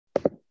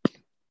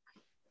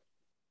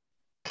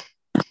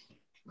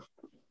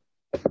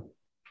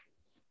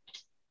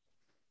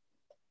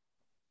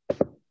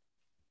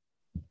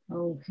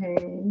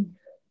Okay.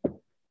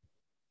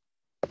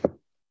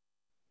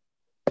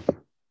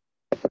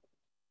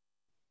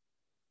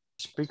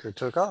 Speaker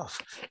took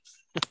off.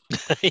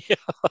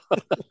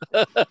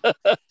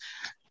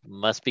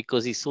 Must be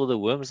because he saw the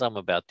worms I'm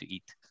about to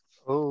eat.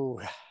 Oh.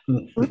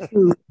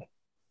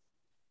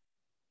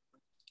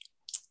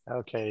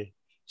 Okay.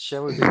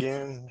 Shall we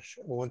begin?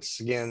 Once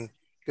again,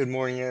 good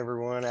morning,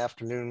 everyone,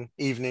 afternoon,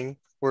 evening,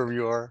 wherever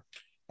you are,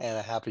 and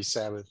a happy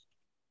Sabbath.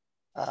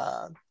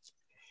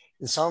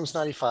 In Psalms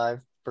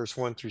 95, verse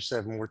 1 through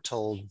 7, we're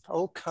told,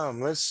 "Oh,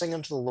 come, let's sing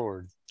unto the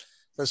Lord.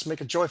 Let's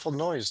make a joyful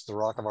noise to the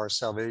rock of our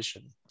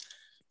salvation.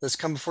 Let's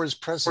come before his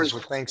presence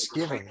with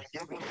thanksgiving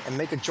and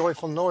make a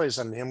joyful noise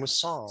unto him with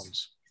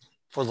psalms.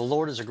 For the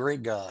Lord is a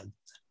great God,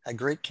 a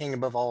great King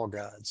above all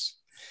gods.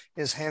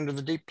 His hand are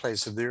the deep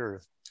place of the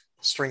earth.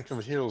 The strength of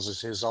the hills is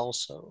his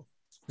also.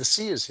 The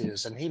sea is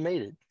his, and he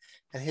made it,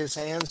 and his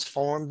hands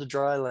formed the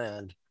dry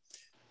land.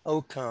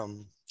 Oh,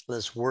 come,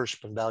 let's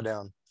worship and bow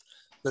down.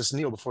 Let's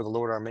kneel before the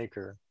Lord our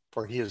Maker,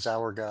 for he is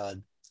our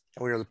God,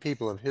 and we are the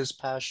people of his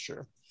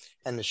pasture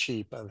and the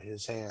sheep of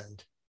his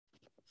hand."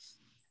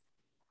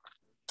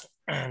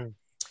 And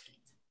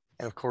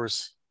of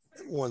course,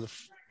 one of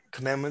the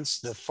commandments,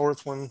 the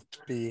fourth one to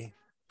be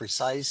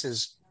precise,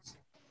 is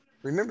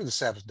remember the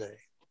Sabbath day,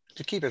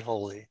 to keep it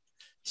holy.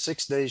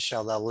 6 days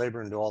shalt thou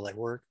labor and do all thy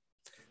work,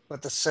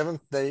 but the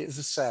seventh day is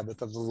the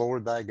Sabbath of the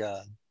Lord thy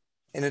God.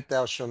 In it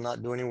thou shalt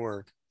not do any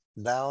work,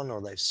 thou,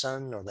 nor thy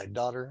son, nor thy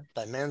daughter,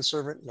 thy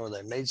manservant, nor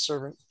thy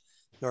maidservant,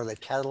 nor thy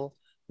cattle,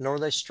 nor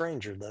thy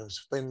stranger,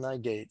 those within thy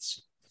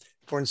gates.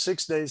 For in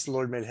 6 days the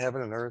Lord made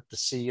heaven and earth, the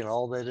sea, and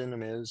all that in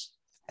them is,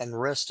 and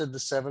rested the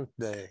seventh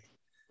day.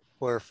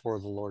 Wherefore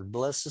the Lord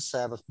blessed the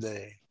Sabbath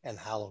day and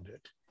hallowed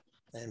it.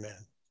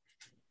 Amen.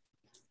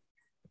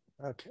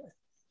 Okay.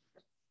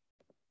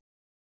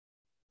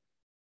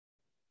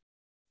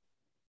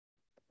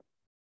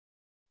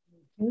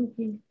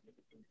 Okay.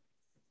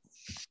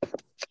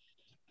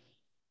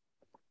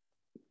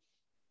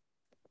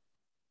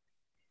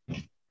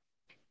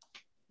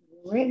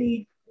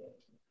 Ready.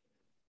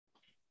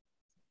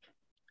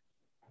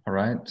 All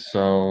right,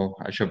 so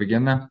I shall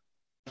begin now.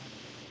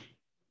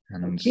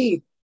 And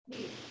Keith.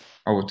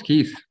 oh, it's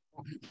Keith.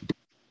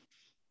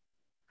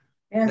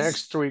 Yes.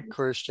 Next week,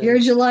 Christian. You're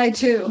July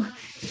 2.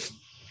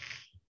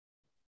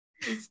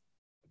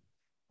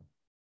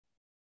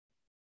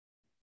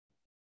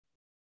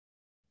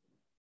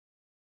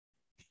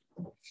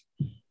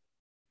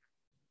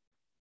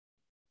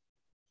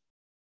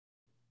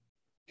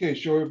 Okay,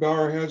 shall we bow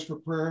our heads for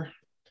prayer?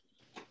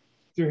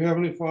 Dear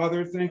Heavenly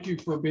Father, thank you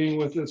for being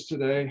with us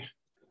today.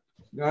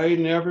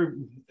 Guiding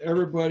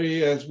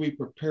everybody as we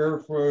prepare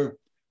for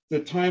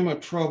the time of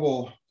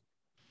trouble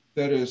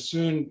that is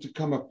soon to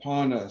come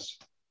upon us.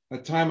 A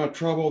time of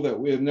trouble that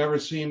we have never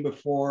seen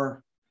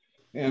before,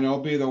 and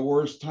it'll be the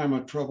worst time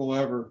of trouble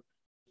ever.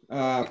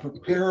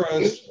 Prepare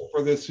us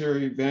for this here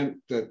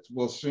event that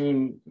will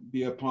soon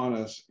be upon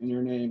us. In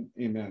your name,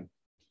 amen.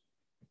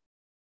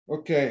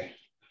 Okay,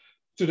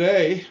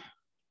 today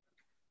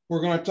we're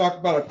going to talk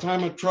about a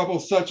time of trouble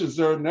such as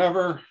there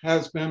never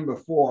has been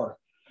before.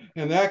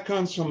 And that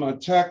comes from a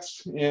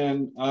text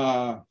in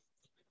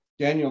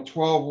Daniel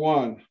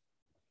 12:1.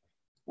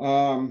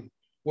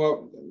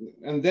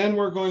 And then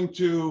we're going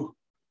to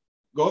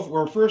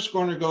we're first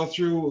going to go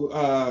through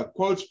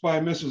quotes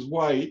by Mrs.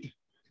 White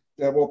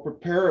that will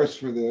prepare us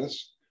for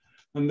this.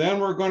 And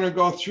then we're going to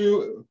go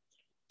through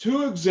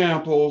two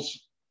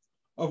examples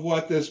of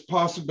what this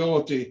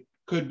possibility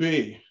could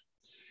be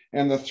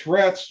and the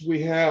threats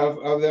we have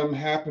of them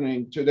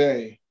happening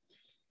today.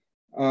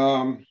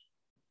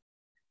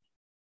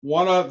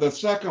 The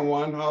second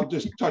one, I'll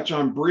just touch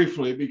on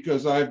briefly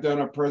because I've done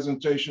a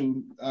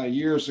presentation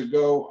years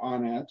ago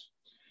on it.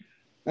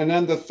 And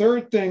then the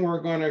third thing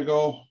we're going to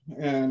go,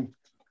 and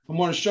I'm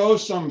going to show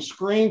some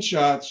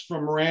screenshots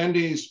from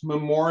Randy's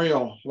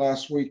memorial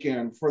last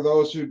weekend for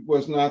those who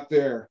was not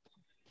there.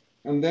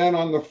 And then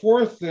on the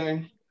fourth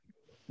thing,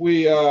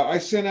 I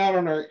sent out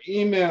on our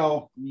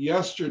email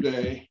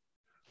yesterday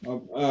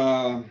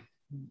a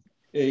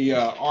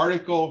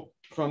article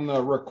from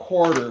the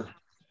Recorder.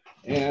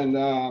 And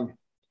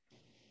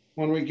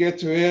when we get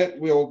to it,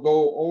 we'll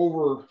go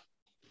over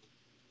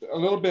a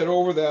little bit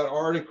over that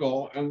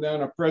article, and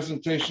then a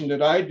presentation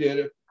that I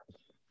did.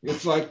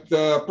 It's like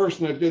the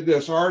person that did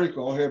this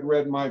article had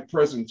read my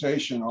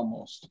presentation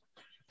almost,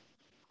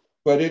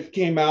 but it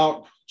came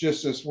out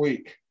just this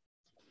week.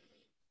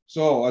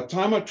 So a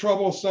time of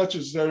trouble such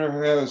as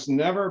there has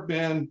never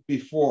been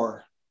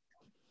before.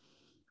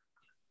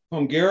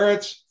 From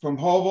garrets, from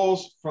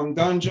hovels, from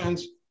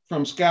dungeons,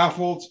 from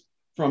scaffolds,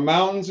 from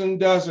mountains and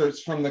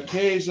deserts, from the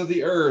caves of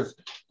the earth,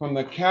 from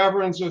the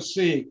caverns of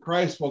sea,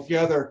 Christ will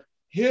gather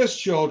his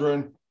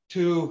children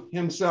to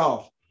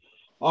himself.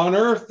 On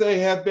earth they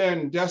have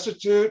been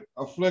destitute,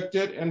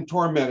 afflicted, and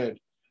tormented.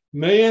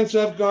 Millions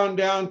have gone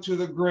down to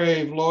the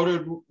grave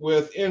loaded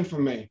with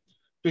infamy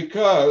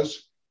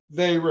because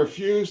they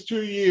refuse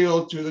to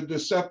yield to the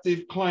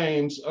deceptive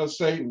claims of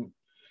Satan.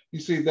 You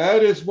see,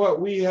 that is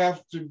what we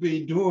have to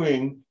be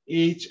doing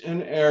each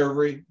and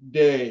every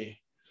day,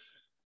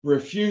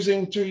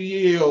 refusing to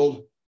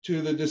yield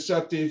to the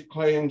deceptive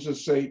claims of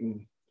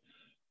Satan.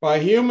 By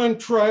human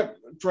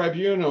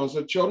tribunals,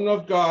 the children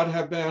of God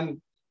have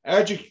been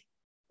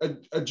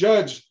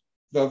adjudged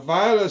the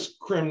vilest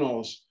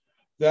criminals.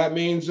 That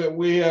means that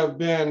we have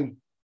been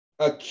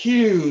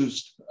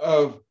accused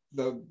of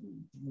the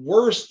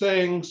worst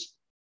things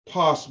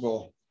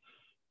possible.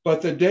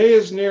 But the day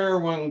is near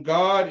when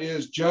God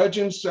is judge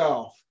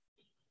himself.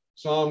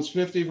 Psalms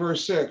 50,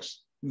 verse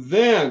 6.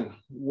 Then,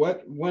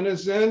 when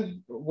is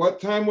then?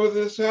 What time will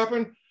this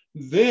happen?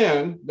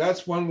 Then,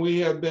 that's when we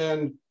have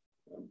been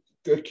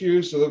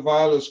accused of the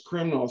vilest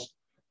criminals.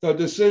 The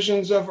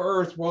decisions of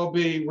earth will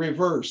be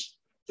reversed.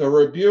 The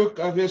rebuke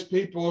of his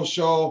people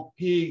shall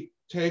he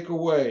take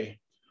away.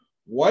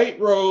 White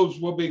robes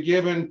will be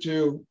given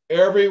to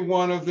every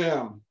one of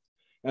them,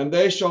 and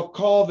they shall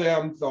call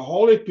them the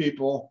holy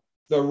people,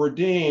 the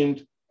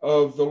redeemed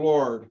of the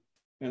Lord.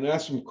 And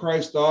that's from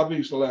Christ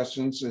Dobby's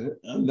lessons,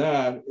 and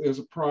that is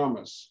a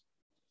promise.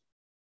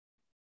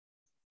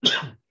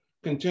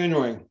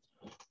 Continuing.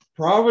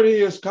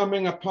 Poverty is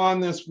coming upon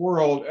this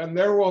world, and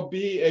there will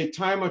be a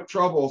time of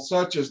trouble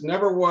such as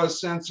never was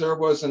since there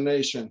was a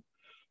nation.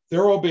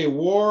 There will be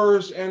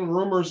wars and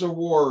rumors of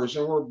wars,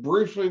 and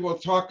we'll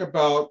talk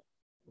about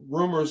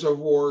rumors of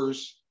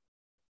wars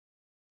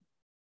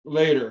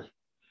later.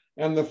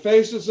 And the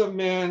faces of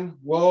men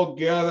will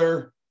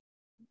gather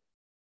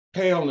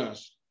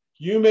paleness.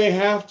 You may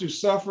have to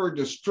suffer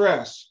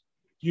distress.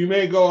 You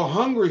may go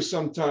hungry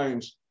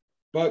sometimes,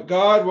 but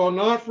God will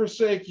not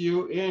forsake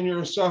you in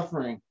your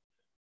suffering.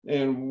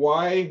 And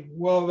why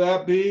will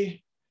that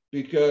be?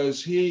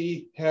 Because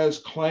he has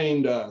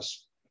claimed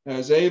us.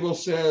 As Abel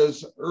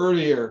says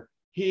earlier,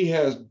 he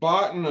has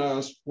bought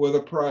us with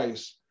a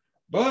price.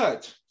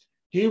 But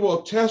he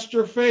will test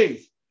your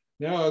faith.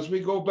 Now, as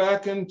we go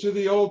back into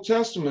the Old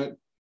Testament,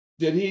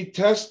 did he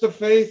test the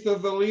faith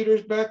of the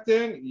leaders back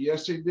then?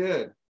 Yes, he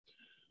did.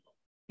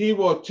 He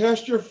will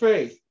test your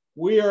faith.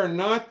 We are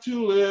not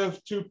to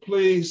live to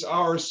please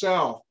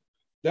ourselves.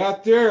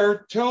 That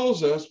there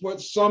tells us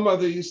what some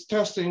of these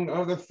testing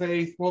of the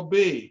faith will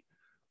be.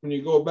 When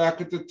you go back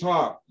at the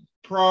top,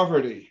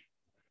 poverty,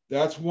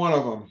 that's one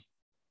of them.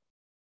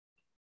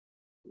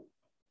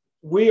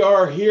 We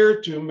are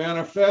here to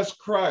manifest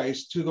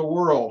Christ to the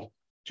world,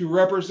 to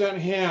represent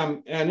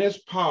him and his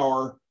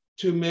power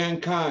to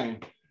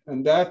mankind.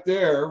 And that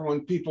there,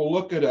 when people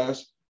look at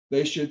us,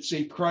 they should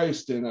see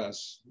Christ in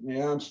us.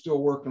 Yeah, I'm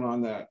still working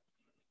on that.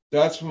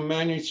 That's from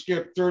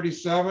manuscript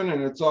 37,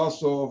 and it's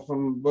also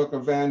from the book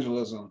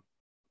Evangelism.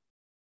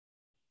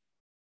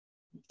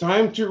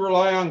 Time to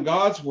rely on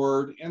God's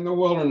word in the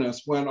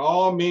wilderness when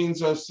all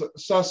means of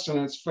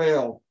sustenance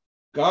fail.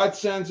 God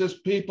sends his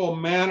people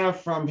manna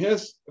from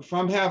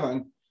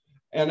heaven,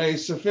 and a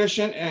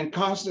sufficient and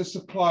constant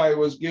supply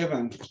was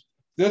given.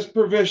 This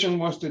provision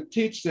was to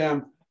teach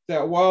them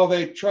that while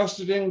they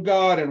trusted in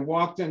God and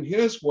walked in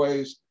his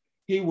ways,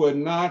 he would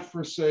not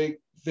forsake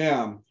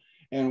them.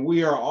 And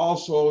we are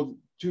also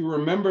to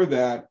remember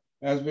that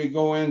as we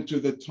go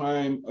into the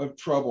time of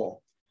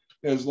trouble.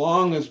 As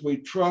long as we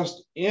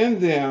trust in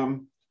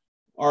them,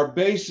 our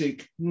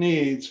basic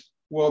needs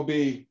will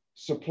be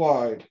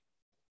supplied.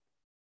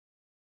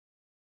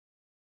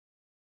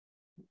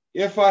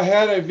 If I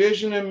had a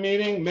vision and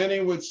meeting, many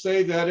would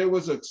say that it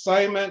was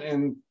excitement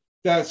and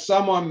that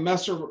someone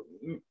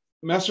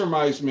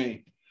mesmerized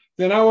me.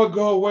 Then I would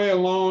go away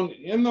alone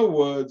in the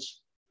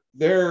woods,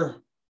 there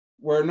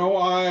where no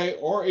eye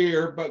or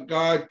ear but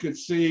God could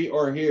see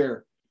or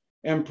hear,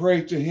 and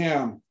pray to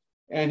him.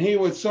 And he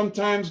would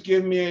sometimes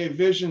give me a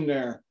vision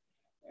there.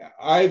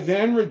 I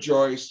then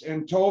rejoiced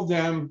and told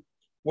them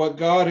what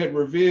God had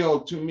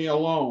revealed to me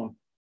alone,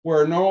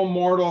 where no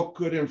mortal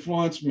could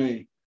influence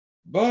me.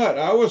 But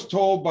I was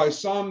told by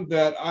some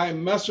that I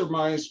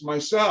mesmerized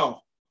myself.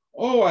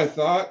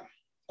 Thought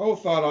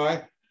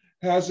I,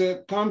 has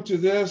it come to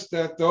this,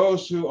 that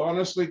those who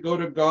honestly go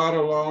to God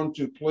alone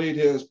to plead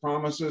his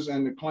promises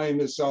and to claim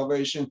his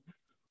salvation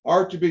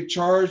are to be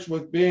charged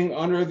with being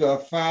under the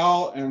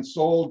foul and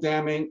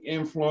soul-damning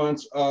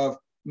influence of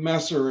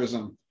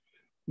mesmerism?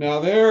 Now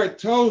there it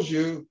tells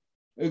you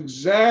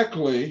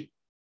exactly,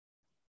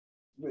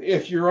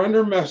 if you're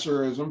under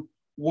mesmerism,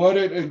 what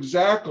it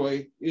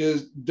exactly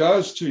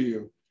does to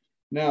you.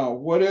 Now,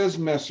 what is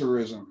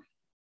mesmerism?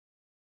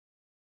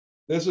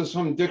 This is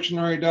from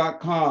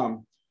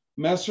dictionary.com.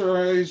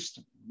 Mesmerizing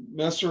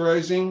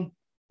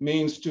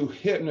means to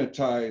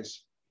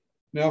hypnotize.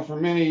 Now, for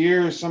many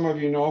years, some of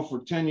you know,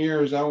 for 10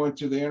 years, I went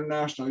to the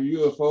International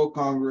UFO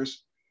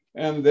Congress,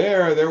 and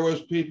there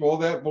was people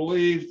that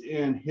believed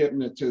in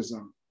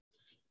hypnotism.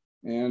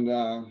 And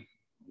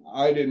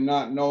I did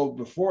not know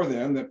before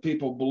then that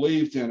people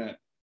believed in it.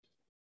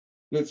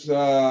 Let's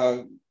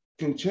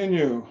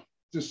continue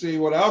to see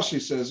what else she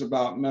says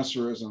about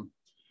mesmerism.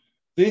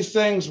 These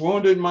things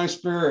wounded my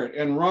spirit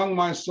and wrung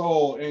my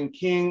soul in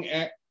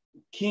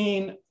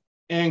keen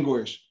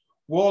anguish,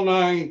 well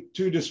nigh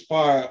to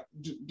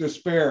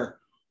despair.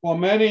 While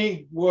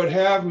many would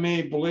have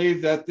me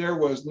believe that there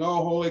was no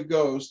Holy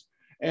Ghost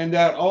and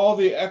that all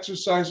the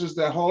exercises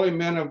that holy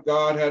men of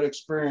God had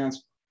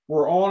experienced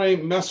were only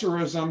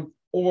mesmerism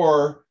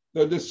or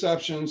the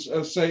deceptions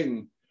of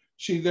Satan.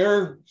 She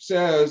there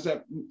says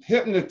that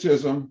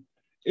hypnotism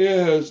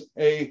is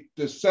a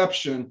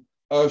deception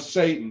of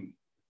Satan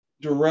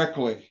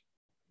directly.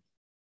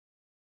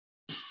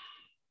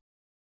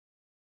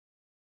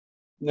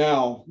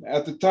 Now,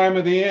 at the time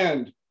of the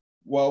end,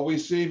 while we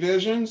see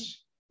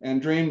visions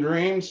and dream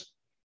dreams,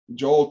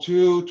 Joel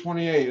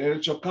 2:28, and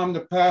it shall come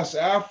to pass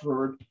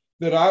afterward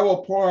that I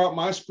will pour out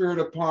my spirit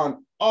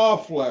upon all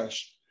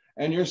flesh,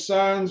 and your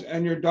sons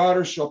and your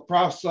daughters shall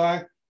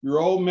prophesy, your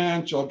old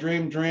men shall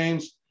dream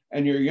dreams,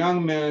 and your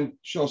young men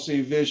shall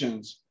see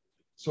visions.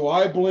 So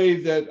I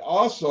believe that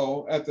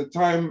also at the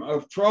time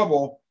of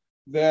trouble,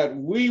 that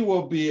we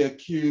will be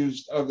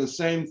accused of the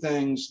same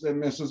things that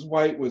Mrs.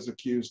 White was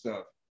accused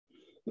of.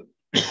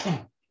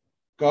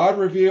 God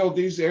revealed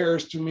these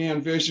errors to me in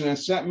vision and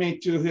sent me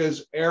to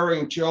his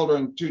erring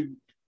children to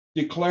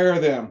declare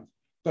them.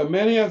 But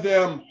many of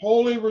them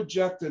wholly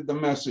rejected the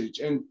message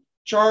and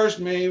charged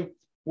me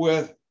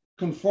with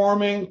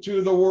conforming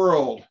to the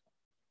world.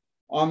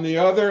 On the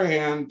other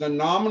hand, the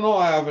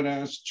nominal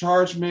evidence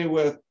charged me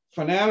with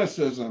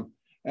fanaticism,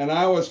 and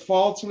I was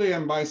falsely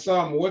and by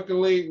some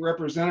wickedly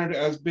represented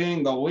as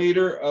being the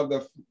leader of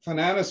the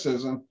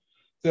fanaticism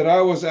that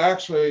I was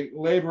actually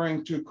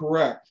laboring to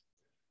correct.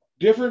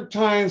 Different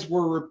times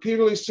were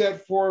repeatedly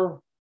set for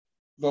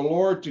the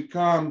Lord to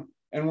come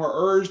and were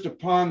urged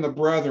upon the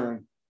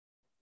brethren.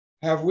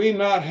 Have we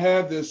not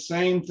had this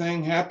same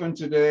thing happen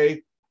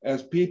today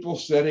as people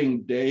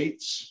setting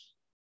dates?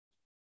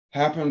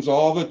 Happens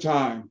all the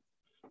time.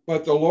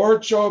 But the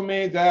Lord showed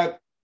me that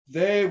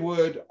they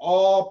would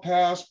all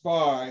pass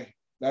by,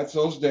 that's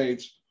those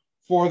dates,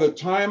 for the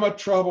time of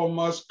trouble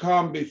must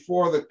come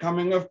before the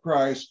coming of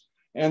Christ,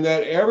 and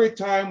that every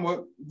time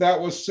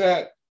that was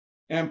set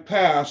and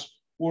passed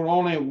will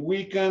only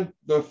weaken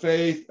the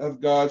faith of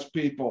God's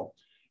people.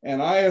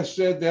 And I have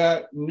said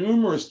that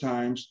numerous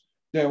times,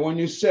 that when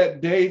you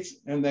set dates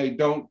and they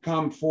don't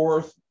come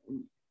forth,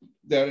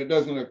 that it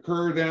doesn't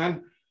occur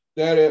then,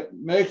 that it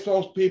makes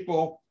those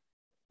people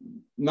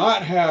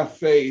not have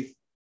faith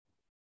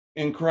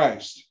in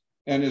Christ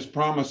and his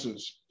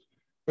promises.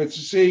 But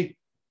you see,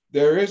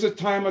 there is a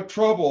time of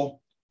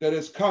trouble that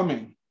is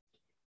coming.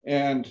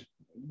 And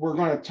we're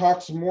going to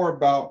talk some more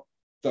about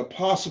the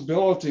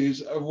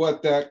possibilities of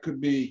what that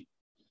could be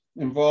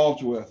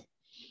involved with.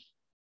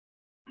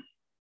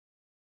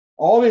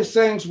 All these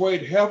things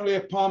weighed heavily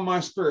upon my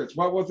spirits.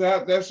 What was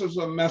that? This is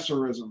a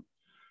mesmerism.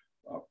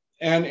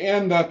 And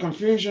in the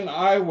confusion,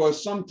 I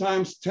was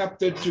sometimes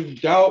tempted to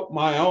doubt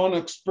my own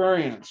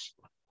experience.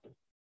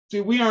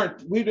 See, we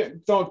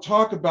don't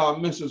talk about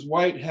Mrs.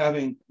 White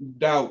having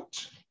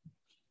doubt.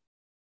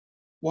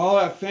 While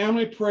at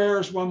family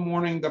prayers one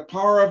morning, the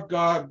power of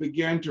God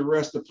began to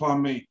rest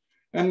upon me.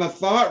 And the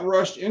thought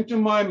rushed into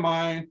my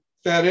mind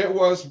that it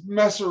was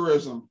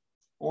mesmerism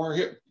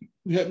or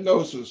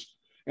hypnosis.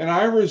 And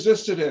I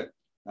resisted it.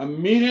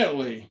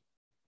 Immediately,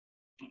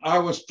 I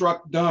was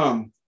struck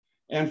dumb,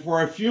 and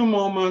for a few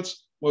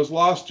moments was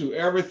lost to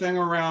everything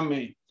around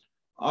me.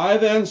 I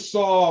then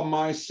saw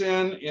my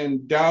sin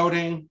in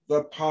doubting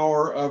the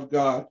power of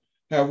God.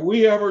 Have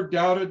we ever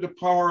doubted the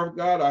power of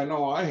God? I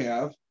know I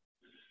have.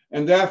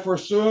 And that for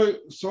so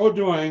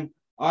doing,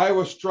 I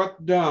was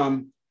struck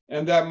dumb,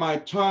 and that my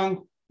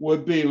tongue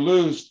would be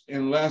loosed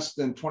in less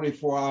than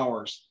 24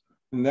 hours.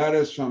 And that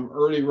is from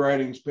Early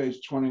Writings,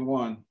 page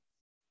 21.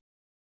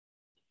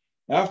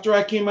 After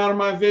I came out of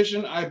my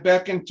vision, I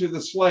beckoned to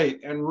the slate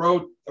and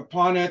wrote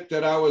upon it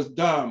that I was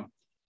dumb.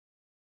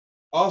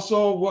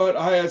 Also what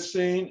I had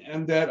seen,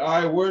 and that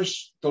I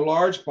wished the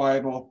large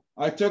Bible.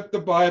 I took the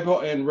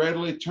Bible and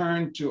readily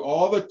turned to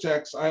all the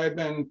texts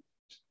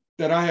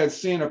that I had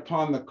seen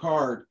upon the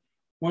card.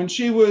 When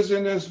she was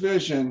in this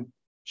vision,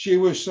 she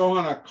was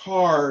showing a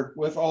card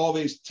with all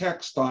these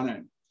texts on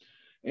it.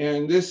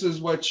 And this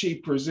is what she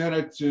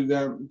presented to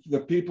the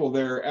people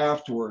there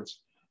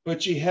afterwards.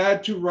 But she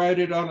had to write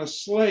it on a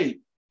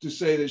slate to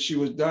say that she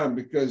was done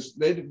because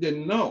they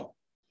didn't know.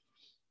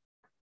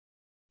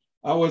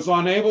 I was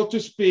unable to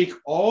speak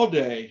all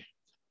day.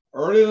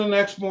 Early the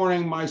next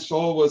morning, my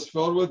soul was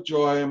filled with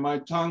joy and my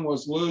tongue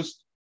was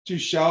loosed to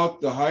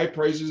shout the high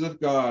praises of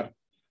God.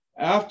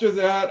 After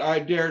that, I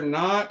dare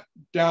not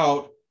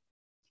doubt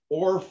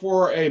or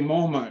for a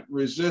moment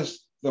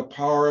resist the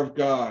power of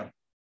God,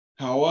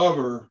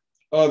 however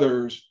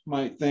others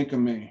might think of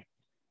me.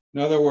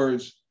 In other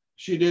words,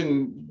 she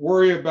didn't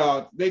worry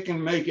about, they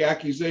can make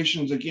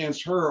accusations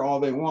against her all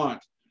they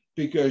want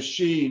because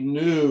she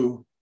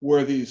knew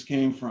where these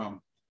came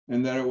from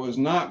and that it was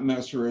not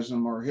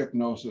mesmerism or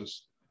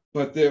hypnosis,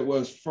 but that it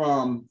was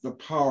from the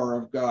power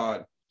of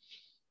God.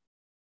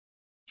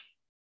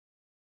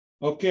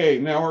 Okay,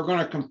 now we're going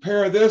to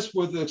compare this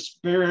with the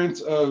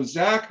experience of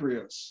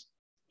Zacharias.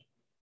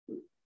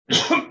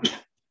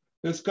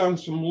 This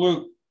comes from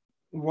Luke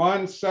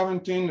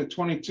 1:17 to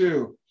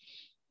 22.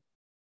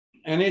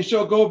 And he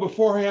shall go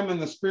before him in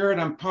the spirit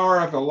and power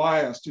of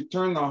Elias, to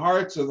turn the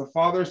hearts of the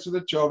fathers to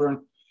the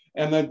children,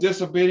 and the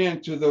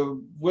disobedient to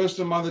the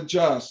wisdom of the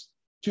just,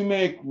 to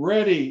make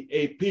ready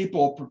a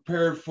people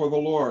prepared for the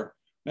Lord.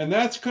 And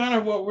that's kind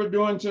of what we're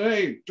doing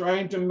today,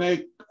 trying to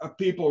make a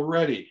people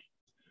ready.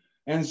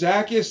 And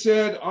Zacchaeus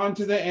said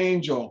unto the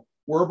angel,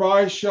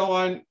 whereby shall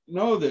I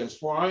know this?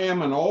 For I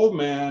am an old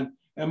man,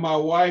 and my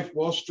wife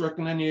well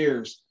stricken in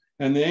years.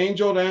 And the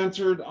angel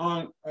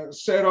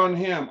said on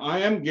him, I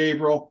am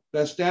Gabriel,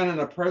 that stand in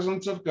the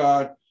presence of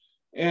God,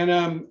 and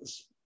am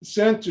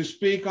sent to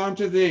speak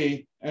unto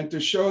thee, and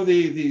to show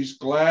thee these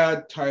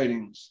glad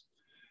tidings.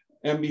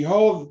 And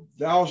behold,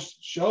 thou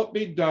shalt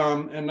be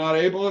dumb, and not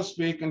able to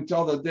speak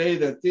until the day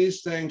that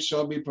these things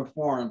shall be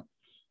performed,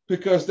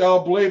 because thou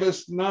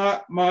believest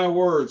not my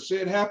words. See,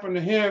 it happened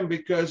to him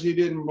because he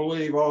didn't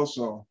believe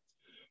also,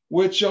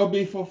 which shall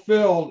be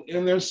fulfilled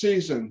in their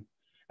season.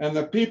 And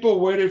the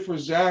people waited for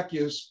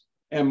Zacchaeus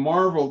and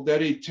marveled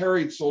that he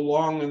tarried so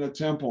long in the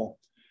temple.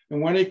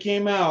 And when he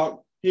came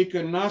out, he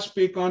could not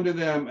speak unto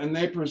them, and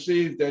they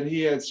perceived that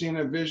he had seen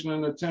a vision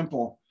in the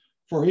temple.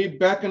 For he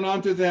beckoned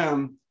unto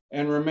them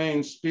and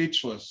remained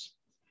speechless.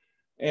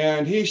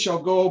 And he shall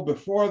go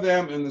before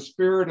them in the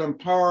spirit and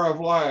power of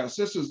Elias.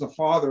 This is the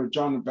father of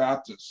John the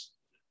Baptist,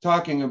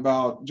 talking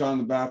about John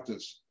the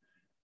Baptist.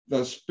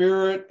 The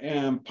spirit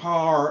and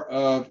power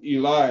of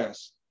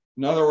Elias.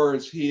 In other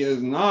words, he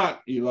is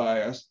not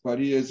Elias, but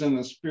he is in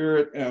the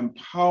spirit and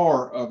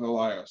power of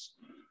Elias,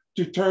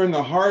 to turn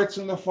the hearts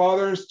and the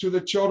fathers to the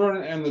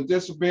children, and the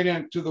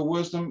disobedient to the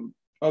wisdom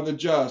of the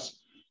just,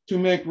 to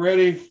make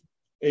ready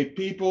a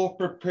people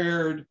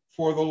prepared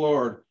for the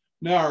Lord.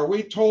 Now, are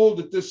we told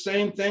that this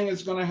same thing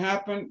is going to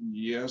happen?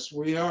 Yes,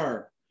 we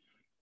are.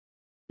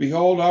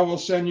 Behold, I will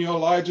send you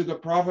Elijah the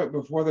prophet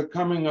before the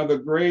coming of the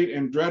great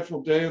and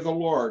dreadful day of the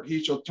Lord.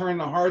 He shall turn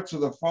the hearts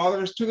of the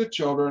fathers to the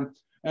children,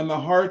 and the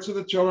hearts of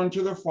the children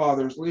to their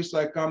fathers, lest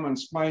I come and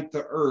smite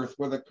the earth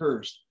with a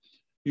curse.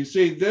 You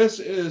see, this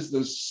is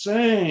the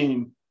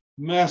same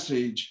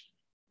message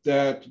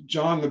that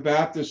John the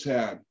Baptist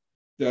had,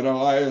 that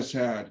Elias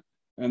had,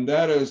 and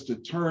that is to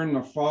turn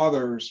the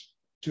fathers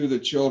to the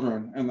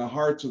children, and the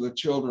hearts of the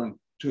children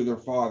to their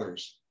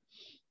fathers.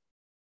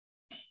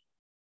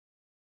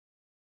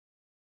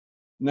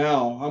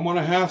 Now, I'm going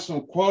to have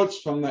some quotes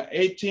from the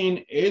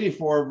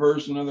 1884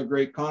 version of the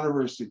Great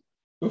Controversy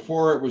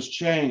before it was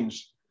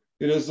changed.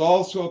 It is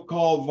also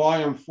called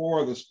Volume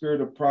 4, The Spirit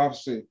of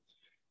Prophecy.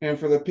 And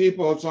for the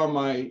people, it's on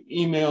my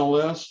email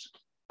list.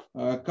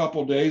 A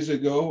couple days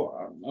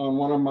ago, on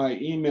one of my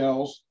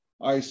emails,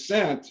 I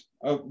sent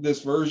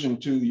this version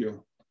to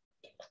you.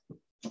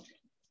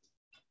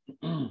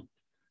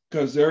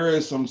 Because there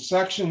is some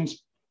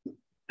sections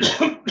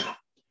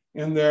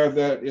in there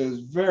that is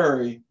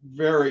very,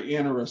 very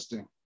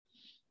interesting.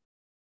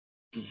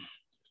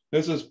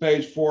 This is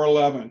page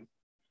 411.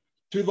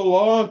 To the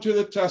law and to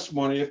the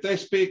testimony, if they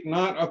speak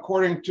not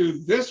according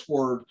to this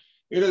word,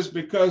 it is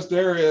because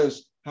there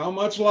is how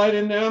much light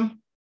in them?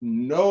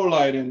 No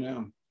light in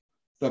them.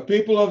 The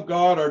people of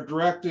God are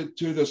directed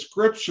to the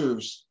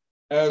scriptures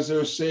as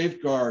their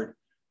safeguard.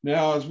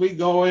 Now, as we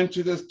go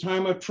into this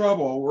time of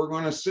trouble, we're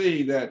going to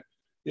see that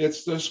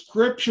it's the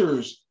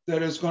scriptures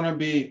that is going to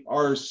be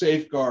our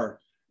safeguard,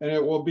 and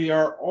it will be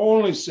our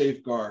only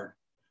safeguard.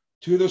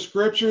 To the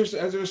scriptures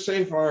as their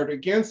safeguard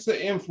against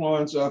the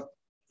influence of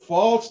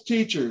false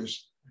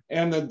teachers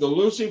and the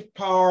delusive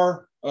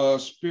power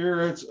of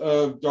spirits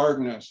of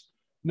darkness.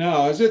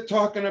 Now, is it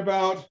talking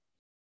about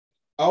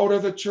out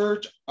of the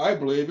church? I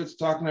believe it's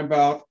talking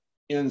about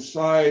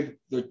inside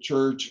the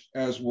church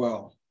as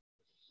well.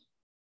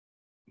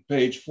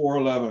 Page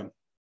 411.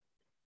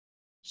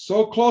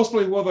 So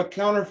closely will the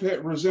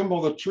counterfeit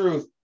resemble the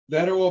truth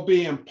that it will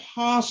be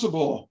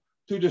impossible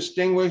to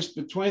distinguish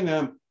between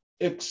them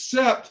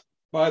except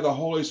by the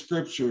Holy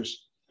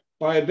Scriptures,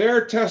 by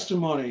their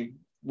testimony.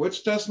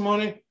 Which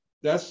testimony?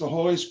 That's the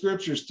Holy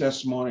Scriptures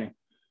testimony.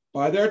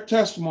 By their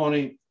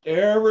testimony,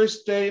 every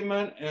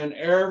statement and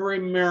every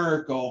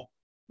miracle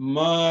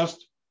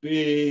must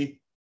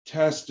be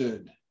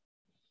tested.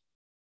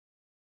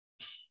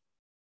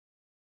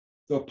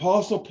 The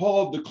Apostle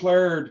Paul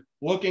declared,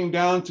 looking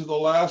down to the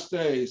last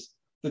days,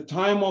 the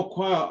time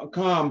will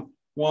come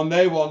when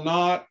they will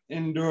not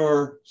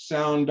endure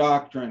sound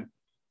doctrine.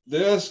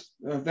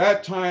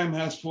 That time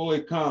has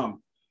fully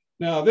come.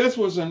 Now, this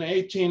was in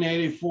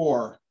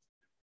 1884.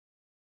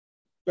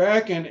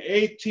 Back in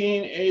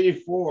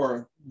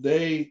 1884,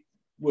 they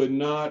would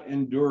not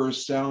endure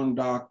sound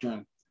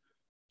doctrine.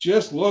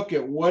 Just look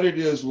at what it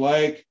is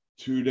like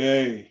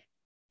today.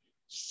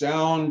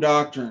 Sound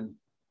doctrine.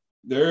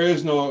 There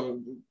is no,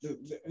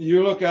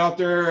 you look out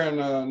there in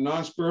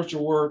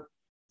non-spiritual work,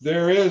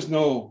 there is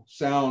no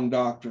sound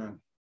doctrine.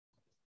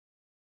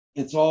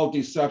 It's all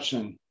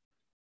deception.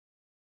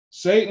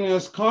 Satan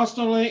is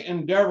constantly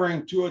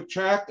endeavoring to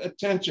attract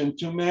attention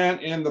to man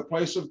in the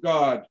place of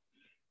God.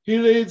 He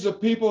leads the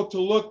people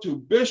to look to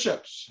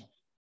bishops,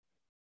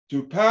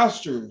 to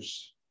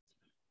pastors,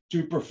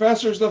 to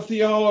professors of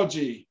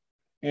theology.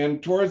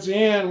 And towards the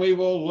end, we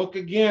will look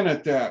again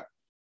at that.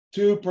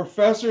 to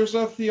professors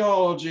of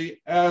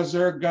theology as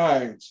their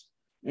guides,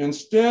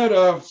 instead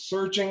of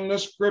searching the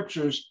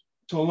scriptures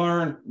to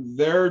learn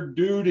their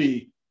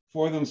duty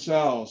for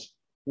themselves.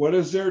 What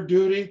is their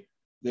duty?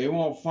 They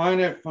won't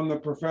find it from the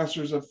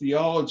professors of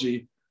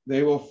theology.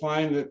 They will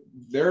find that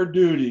their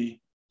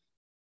duty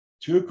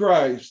to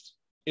Christ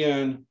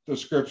in the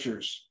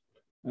scriptures.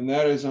 And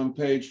that is on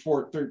page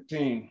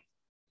 413.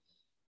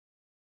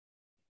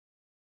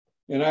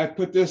 And I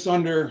put this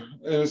under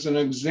as an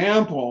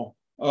example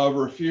of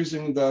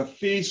refusing the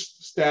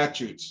feast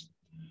statutes.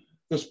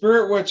 The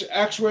spirit which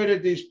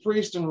actuated these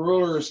priests and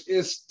rulers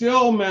is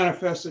still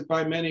manifested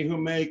by many who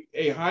make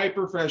a high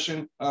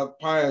profession of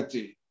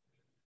piety.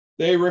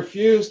 They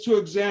refuse to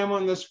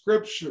examine the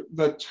scripture,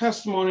 the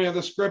testimony of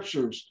the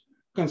scriptures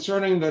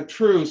concerning the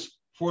truths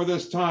for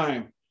this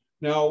time.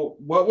 Now,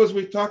 what was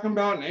we talking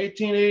about in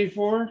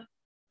 1884?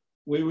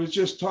 We was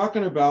just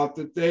talking about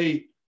that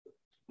they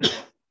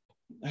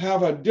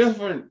have a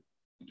different,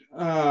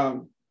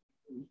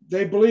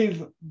 they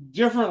believe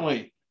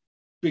differently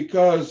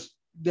because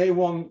they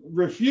will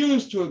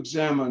refuse to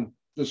examine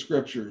the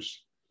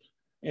scriptures.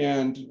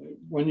 And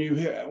when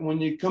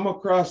you come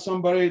across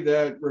somebody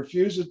that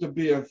refuses to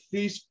be a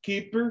feast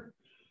keeper,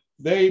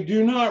 they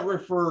do not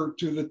refer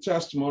to the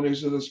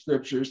testimonies of the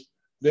scriptures.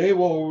 They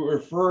will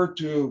refer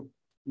to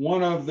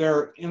one of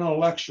their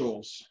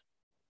intellectuals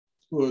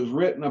who has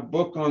written a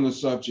book on the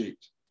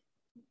subject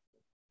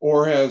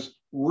or has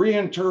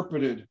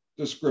reinterpreted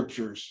the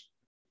scriptures.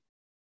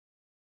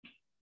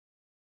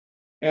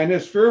 And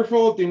his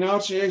fearful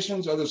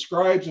denunciations of the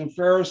scribes and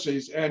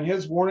Pharisees and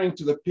his warning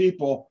to the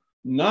people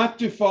not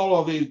to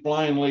follow these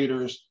blind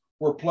leaders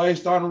were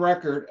placed on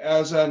record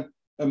as an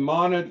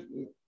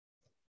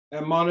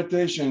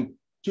admonition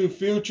to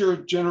future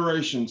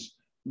generations.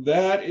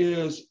 That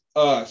is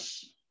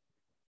us,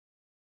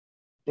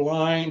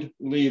 blind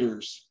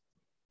leaders.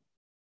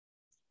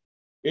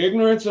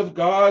 Ignorance of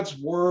God's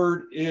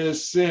word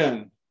is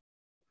sin,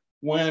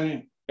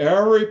 when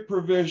every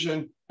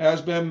provision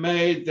has been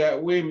made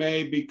that we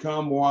may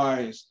become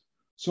wise.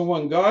 So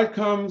when God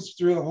comes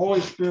through the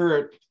Holy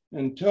Spirit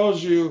and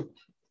tells you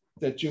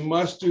that you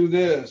must do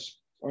this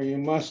or you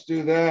must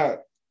do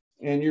that,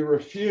 and you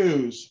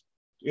refuse,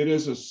 it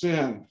is a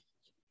sin.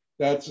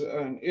 That's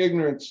an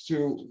ignorance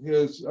to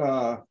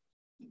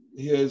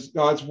his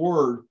God's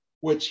word,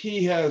 which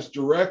he has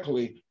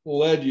directly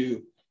led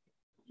you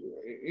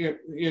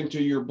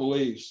into your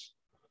beliefs.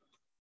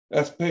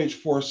 That's page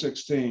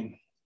 416.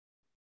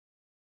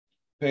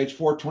 Page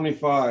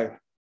 425.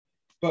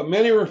 But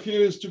many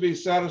refuse to be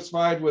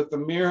satisfied with the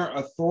mere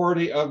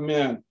authority of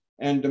men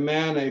and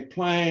demand a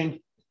plain,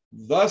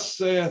 "Thus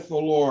saith the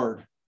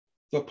Lord."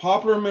 The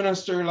popular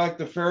minister, like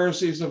the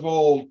Pharisees of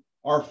old,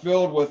 are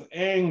filled with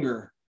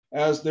anger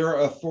as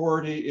their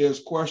authority is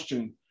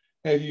questioned.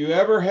 Have you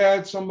ever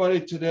had somebody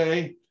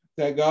today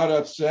that got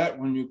upset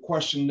when you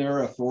questioned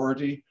their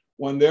authority,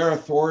 when their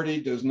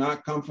authority does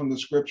not come from the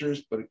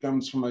scriptures, but it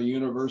comes from a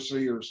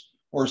university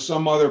or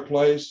some other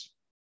place?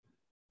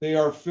 They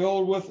are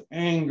filled with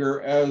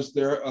anger as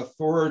their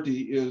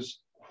authority is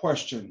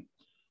questioned.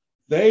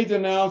 They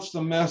denounce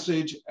the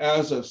message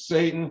as of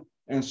Satan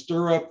and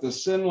stir up the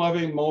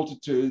sin-loving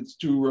multitudes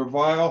to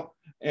revile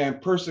and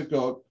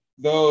persecute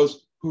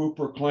those who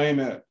proclaim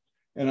it.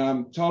 And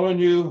I'm telling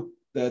you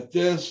that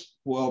this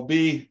will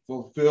be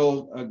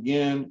fulfilled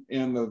again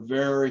in the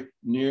very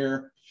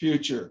near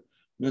future.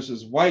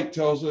 Mrs. White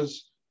tells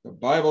us, the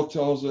Bible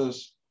tells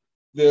us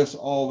this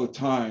all the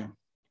time.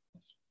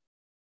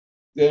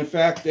 In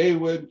fact, they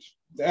would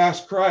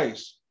ask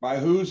Christ, by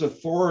whose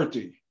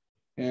authority?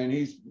 And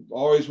he's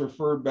always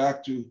referred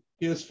back to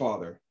his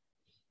Father.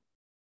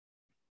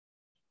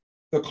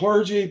 The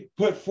clergy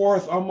put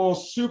forth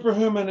almost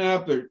superhuman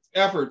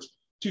efforts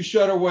to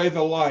shut away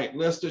the light,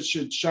 lest it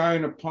should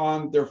shine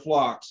upon their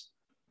flocks.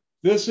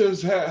 This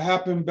has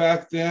happened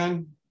back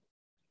then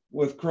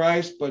with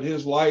Christ, but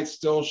his light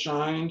still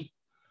shined.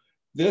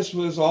 This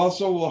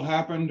will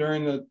happen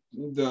during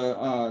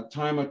the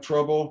time of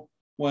trouble,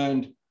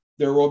 when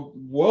there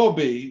will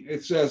be,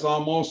 it says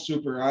almost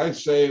super, I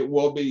say it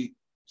will be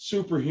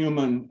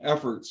superhuman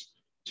efforts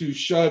to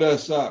shut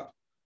us up.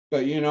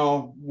 But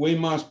we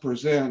must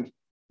present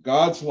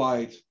God's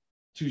light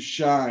to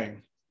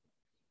shine.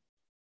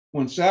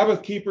 When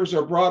Sabbath keepers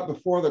are brought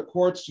before the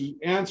courts to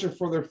answer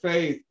for their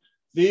faith,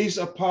 these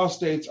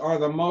apostates are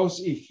the most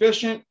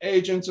efficient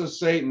agents of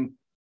Satan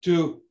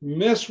to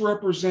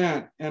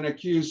misrepresent and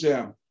accuse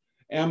them,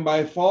 and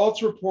by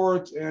false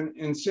reports and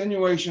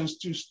insinuations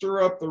to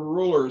stir up the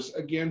rulers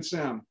against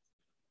them.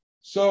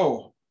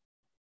 So,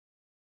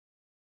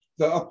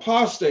 the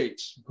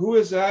apostates, who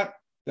is that?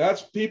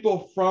 That's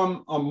people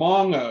from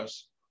among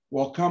us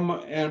will come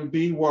and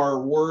be our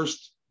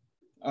worst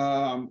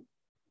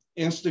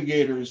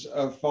instigators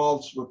of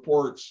false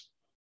reports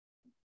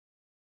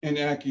and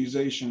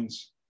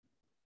accusations.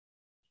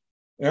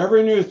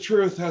 Every new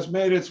truth has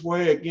made its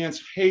way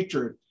against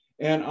hatred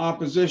and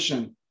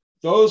opposition.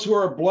 Those who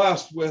are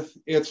blessed with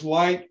its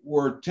light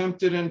were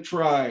tempted and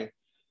tried.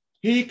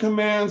 He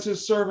commands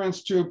his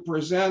servants to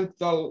present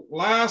the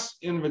last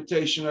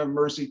invitation of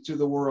mercy to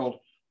the world.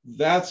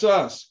 That's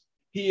us.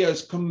 He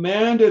has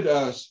commanded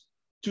us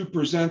to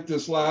present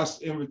this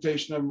last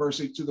invitation of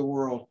mercy to the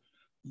world.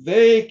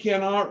 They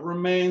cannot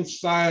remain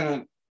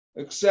silent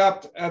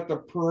except at the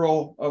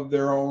peril of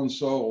their own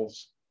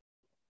souls.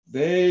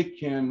 They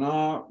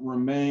cannot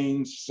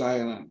remain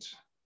silent.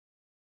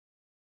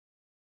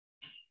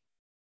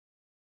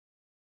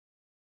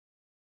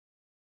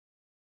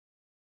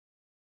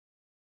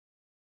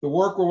 The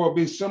work will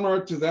be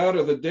similar to that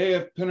of the day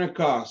of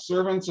Pentecost.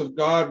 Servants of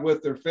God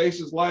with their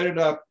faces lighted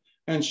up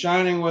and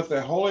shining with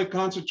a holy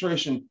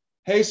concentration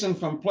hasten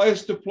from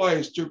place to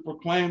place to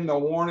proclaim the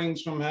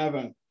warnings from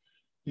heaven.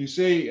 You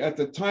see, at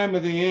the time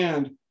of the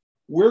end,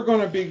 we're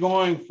going to be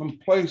going from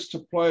place to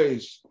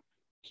place,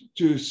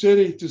 to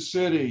city,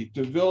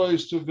 to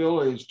village,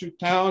 to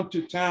town,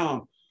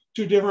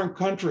 to different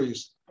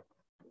countries.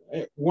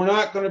 We're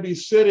not going to be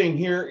sitting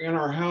here in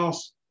our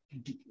house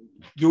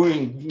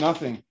doing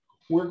nothing.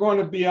 We're going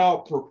to be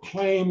out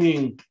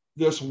proclaiming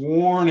this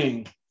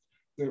warning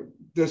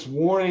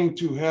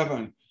to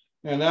heaven.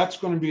 And that's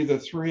going to be the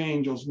three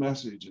angels'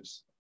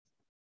 messages.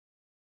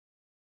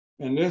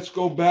 And let's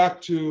go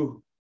back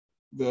to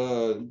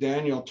the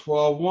Daniel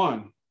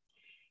 12:1.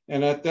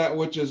 And at that,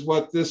 which is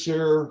what this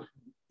here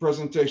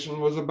presentation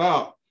was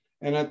about.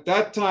 And at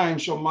that time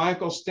shall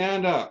Michael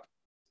stand up,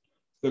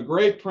 the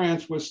great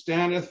prince which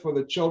standeth for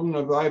the children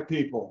of thy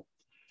people.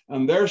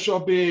 And there shall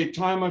be a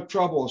time of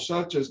trouble,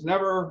 such as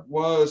never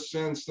was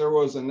since there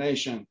was a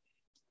nation,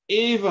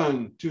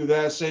 even to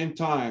that same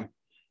time.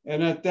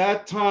 And at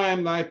that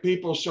time thy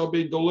people shall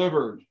be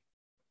delivered,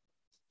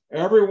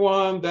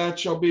 everyone that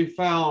shall be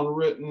found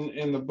written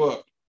in the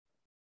book.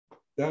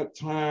 That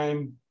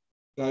time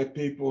thy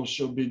people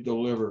shall be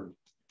delivered.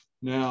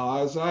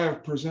 Now, as I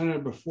have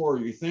presented before,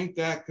 you think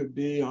that could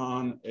be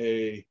on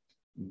a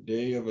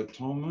Day of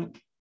Atonement?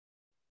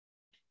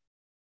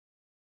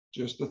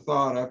 Just a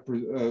thought. I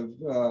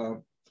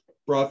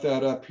brought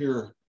that up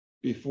here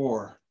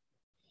before.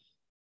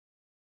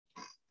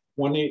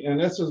 And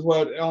this is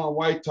what Ellen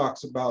White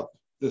talks about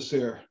this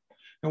here.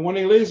 And when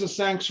he leaves the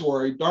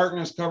sanctuary,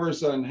 darkness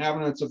covers the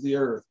inhabitants of the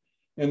earth.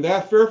 In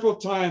that fearful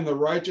time, the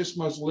righteous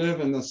must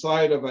live in the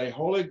sight of a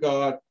holy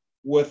God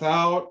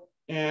without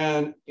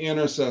an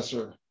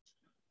intercessor.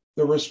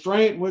 The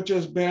restraint which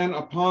has been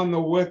upon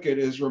the wicked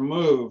is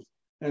removed,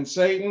 and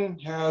Satan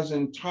has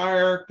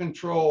entire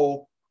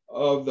control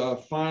of the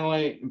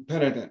finally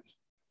impenitent.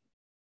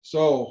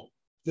 So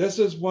this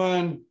is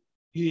when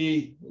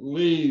he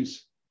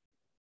leaves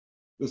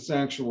the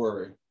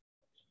sanctuary.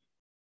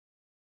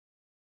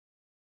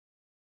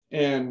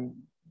 And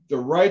the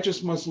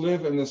righteous must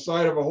live in the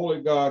sight of a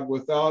holy God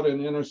without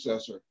an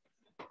intercessor.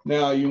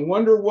 Now, you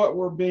wonder what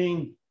we're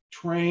being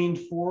trained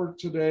for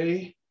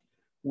today?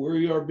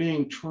 We are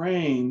being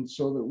trained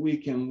so that we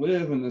can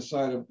live in the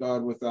sight of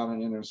God without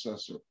an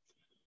intercessor.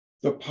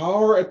 The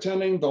power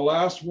attending the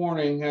last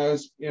warning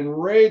has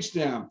enraged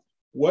them.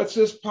 What's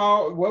his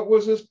power? What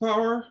was his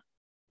power?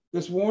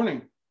 This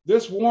warning.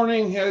 This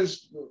warning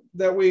has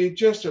that we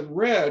just have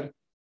read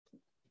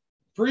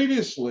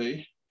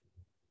previously.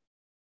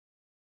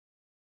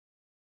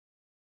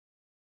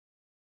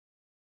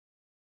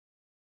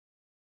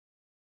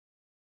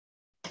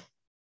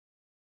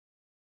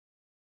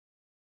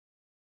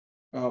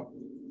 A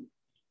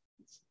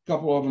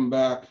couple of them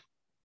back.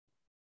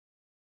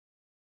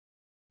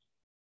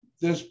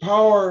 This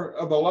power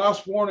of the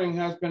last warning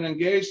has been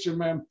engaged to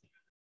them,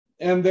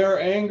 and their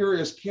anger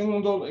is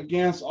kindled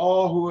against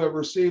all who have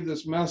received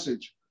this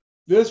message.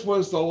 This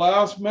was the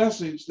last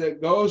message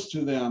that goes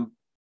to them,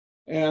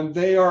 and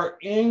they are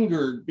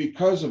angered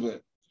because of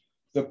it.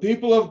 The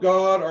people of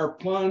God are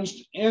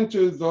plunged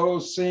into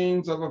those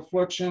scenes of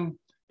affliction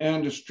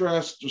and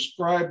distress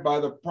described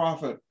by the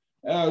prophet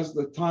as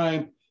the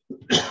time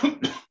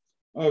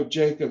of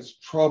Jacob's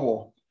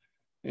trouble.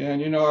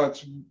 And, you know,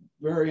 it's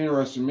very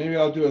interesting. Maybe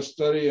I'll do a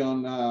study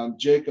on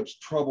Jacob's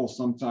trouble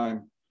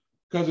sometime,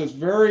 because it's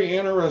very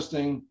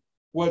interesting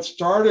what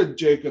started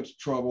Jacob's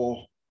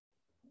trouble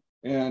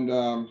and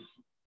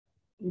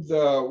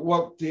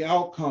what the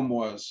outcome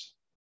was.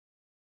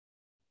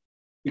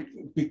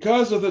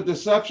 Because of the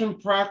deception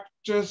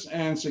practice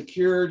and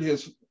secure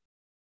his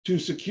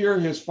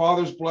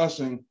father's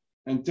blessing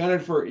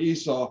intended for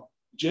Esau,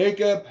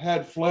 Jacob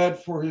had fled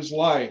for his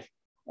life,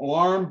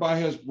 alarmed by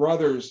his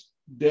brother's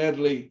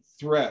deadly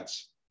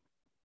threats.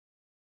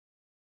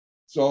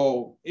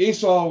 So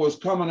Esau was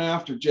coming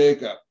after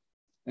Jacob,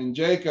 and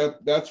Jacob,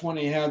 that's when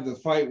he had the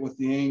fight with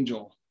the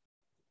angel.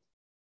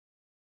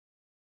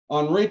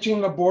 On reaching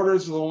the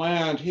borders of the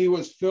land, he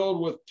was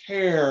filled with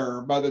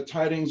terror by the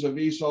tidings of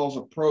Esau's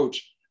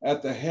approach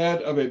at the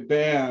head of a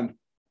band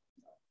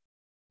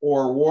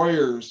or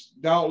warriors,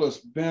 doubtless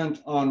bent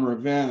on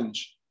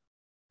revenge.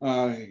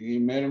 He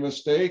made a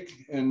mistake,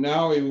 and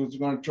now he was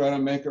going to try to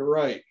make it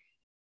right.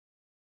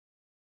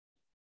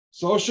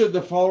 So should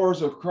the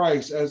followers of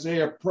Christ, as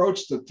they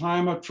approach the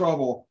time of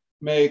trouble,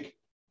 make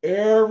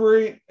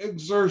every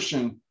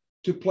exertion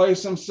to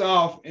place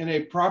himself in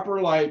a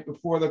proper light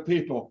before the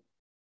people,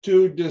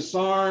 to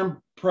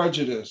disarm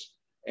prejudice,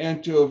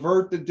 and to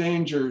avert the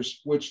dangers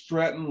which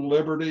threaten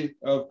liberty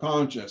of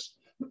conscience,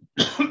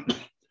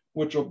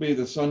 which will be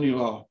the Sunday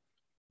law.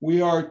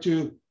 We are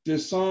to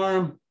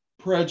disarm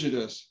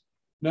prejudice.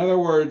 In other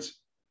words,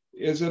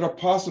 is it a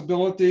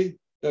possibility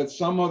that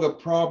some of the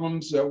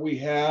problems that we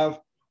have,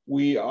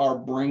 we are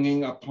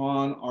bringing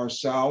upon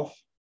ourselves?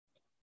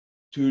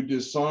 To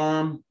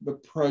disarm the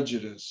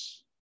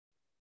prejudice,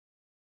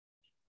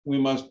 we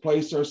must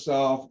place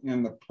ourselves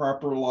in the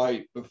proper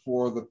light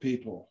before the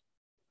people.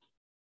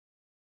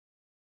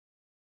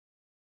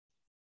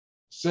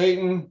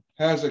 Satan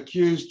has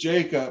accused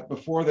Jacob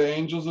before the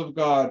angels of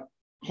God,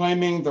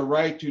 claiming the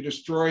right to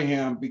destroy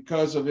him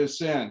because of his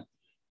sin.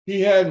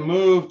 He had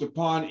moved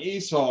upon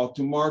Esau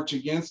to march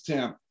against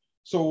him.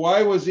 So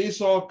why was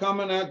Esau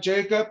coming at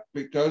Jacob?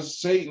 Because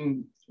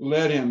Satan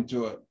led him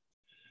to it.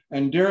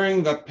 And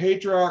during the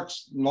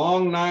patriarch's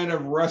long night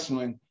of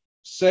wrestling,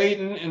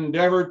 Satan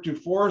endeavored to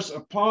force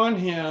upon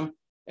him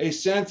a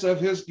sense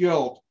of his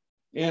guilt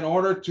in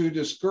order to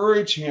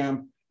discourage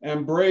him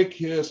and break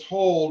his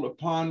hold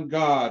upon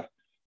God.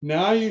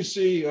 Now you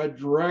see a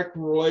direct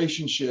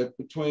relationship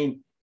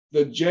between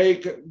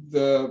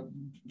the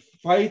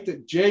fight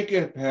that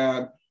Jacob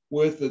had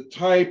with the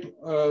type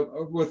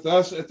with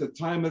us at the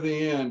time of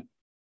the end,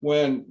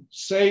 when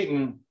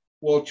Satan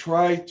will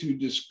try to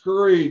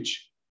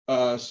discourage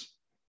us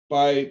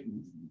by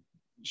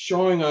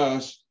showing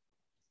us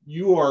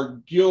you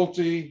are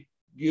guilty,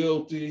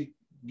 guilty,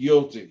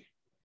 guilty.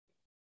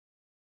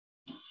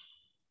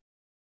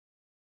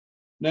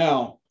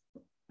 Now,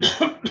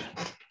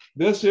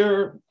 this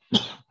here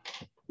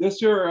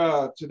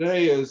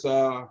today is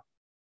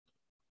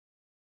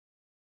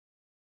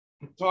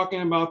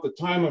talking about the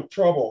time of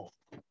trouble.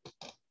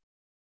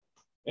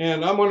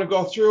 And I'm going to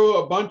go through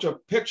a bunch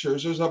of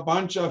pictures. There's a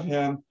bunch of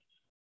him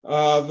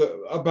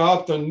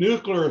about the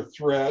nuclear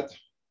threat.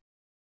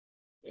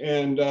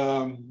 And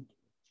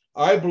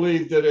I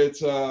believe that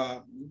it's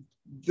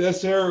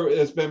this here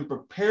has been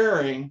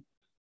preparing,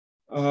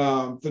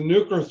 the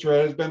nuclear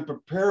threat has been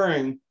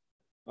preparing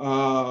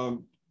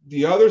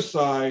the other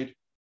side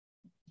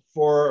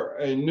for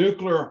a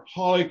nuclear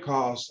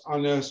holocaust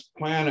on this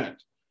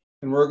planet.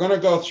 And we're going to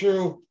go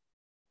through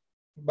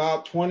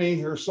about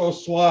 20 or so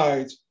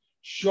slides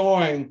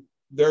showing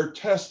their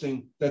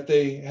testing that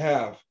they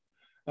have.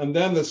 And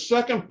then the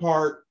second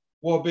part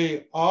will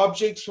be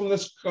objects from the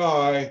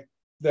sky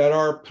that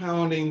are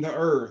pounding the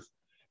earth.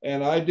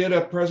 And I did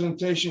a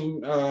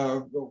presentation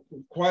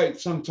quite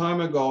some time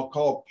ago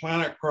called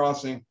Planet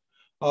Crossing.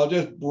 I'll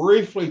just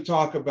briefly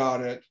talk about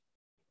it.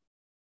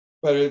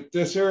 But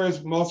this here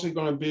is mostly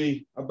going to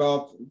be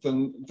about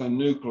the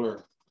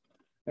nuclear.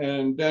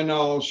 And then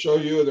I'll show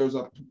you, there's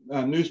a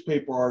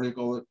newspaper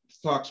article that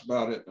talks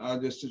about it,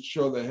 just to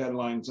show the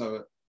headlines of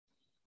it.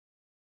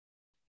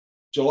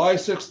 July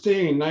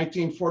 16,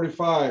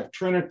 1945,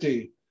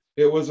 Trinity.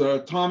 It was an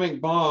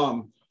atomic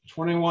bomb,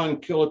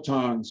 21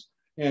 kilotons.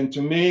 And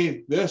to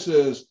me, this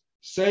is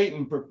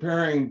Satan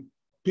preparing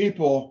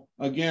people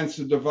against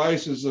the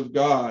devices of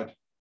God.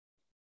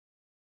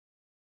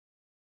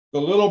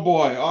 The Little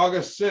Boy,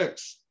 August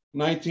 6,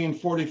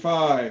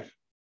 1945.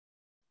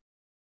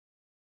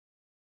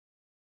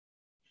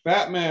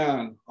 Fat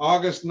Man,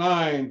 August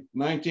 9,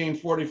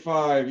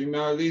 1945. You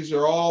know, these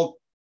are all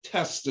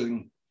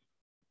testing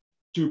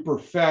to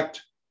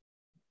perfect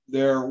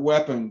their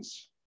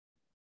weapons.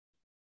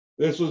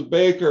 This was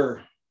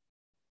Baker,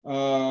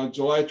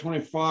 July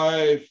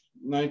 25,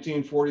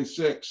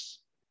 1946,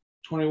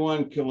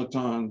 21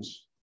 kilotons.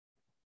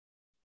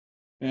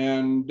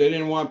 And they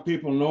didn't want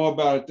people to know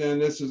about it then.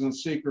 This isn't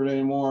secret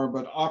anymore,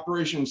 but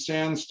Operation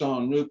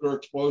Sandstone, nuclear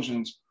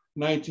explosions,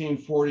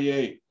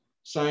 1948.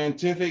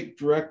 Scientific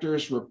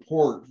Director's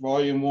Report,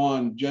 Volume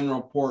 1,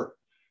 General Report.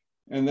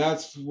 And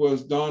that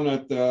was done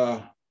at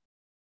the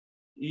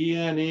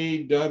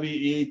ENEWETAK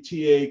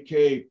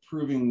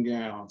Proving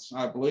Grounds.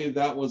 I believe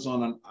that was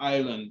on an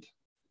island.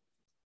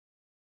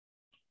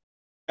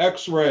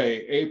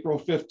 X-ray, April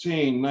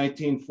 15,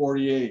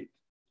 1948.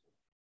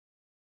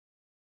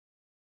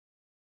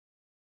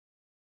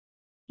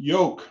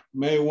 Yoke,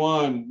 May 1,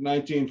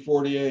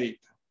 1948.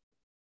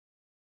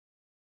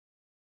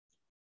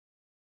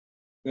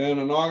 Then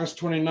on August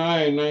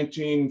 29,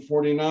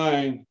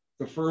 1949,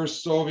 the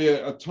first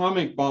Soviet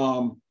atomic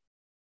bomb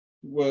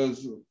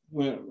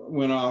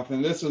went off.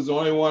 And this is the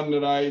only one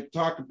that I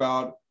talk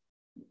about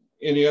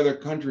any other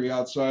country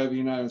outside of the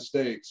United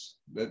States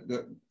that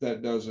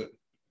does it.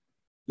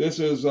 This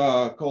is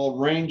called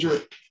Ranger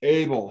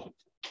Able.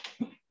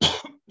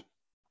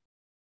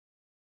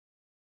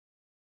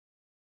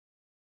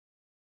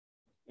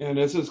 And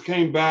this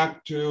came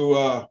back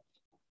to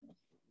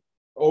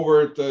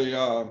over at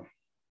the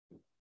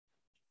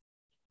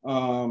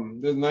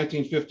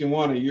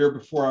 1951, a year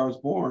before I was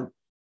born,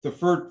 the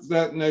first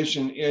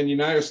detonation in the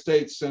United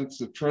States since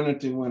the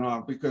Trinity went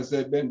off, because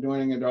they've been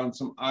doing it on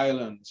some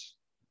islands.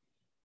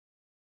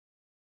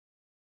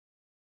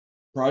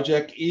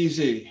 Project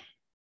Easy,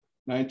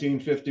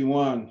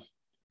 1951.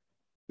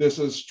 This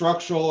is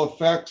structural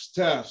effects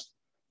test.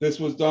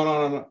 This was done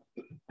on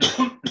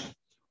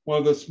one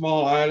of the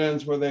small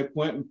islands where they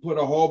went and put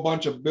a whole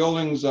bunch of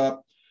buildings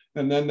up,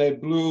 and then they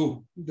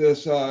blew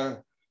this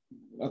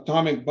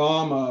atomic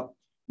bomb up.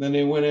 Then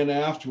they went in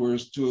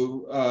afterwards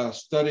to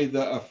study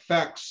the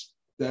effects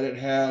that it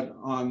had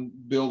on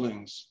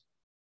buildings.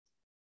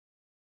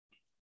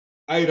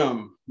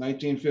 Item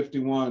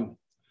 1951.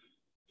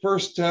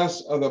 First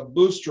test of the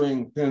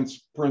boostring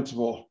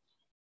principle.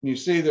 You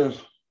see there's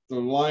the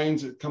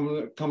lines that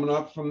coming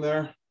up from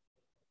there.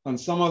 On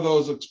some of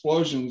those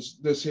explosions,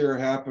 this here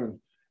happened.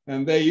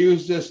 And they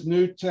used this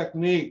new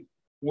technique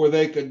where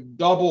they could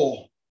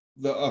double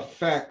the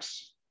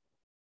effects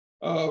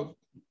of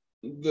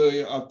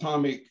the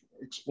atomic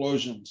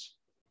explosions.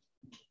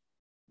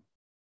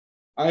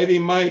 Ivy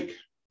Mike,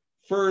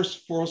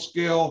 first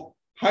full-scale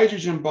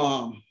hydrogen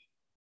bomb.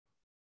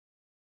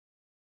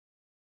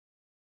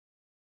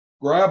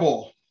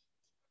 Grabble,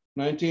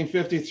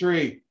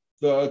 1953,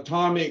 the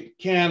atomic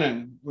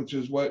cannon, which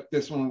is what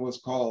this one was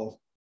called.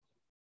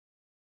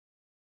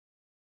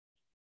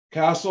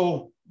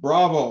 Castle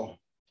Bravo,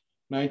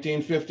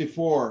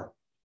 1954,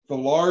 the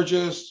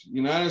largest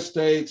United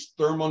States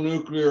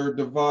thermonuclear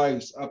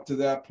device up to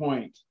that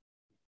point.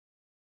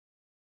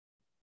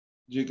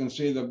 You can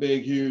see the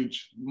big,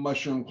 huge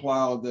mushroom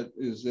cloud that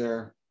is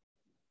there.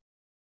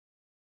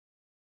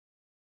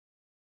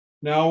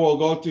 Now we'll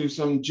go to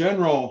some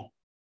general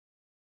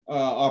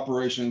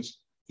operations.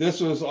 This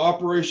was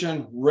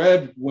Operation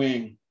Red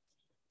Wing,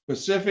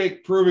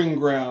 Pacific Proving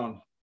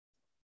Ground.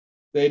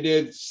 They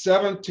did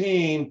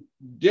 17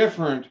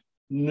 different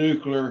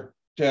nuclear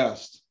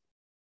tests.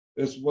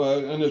 This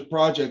was in this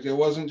project. It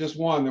wasn't just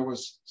one, there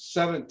was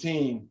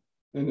 17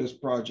 in this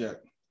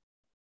project.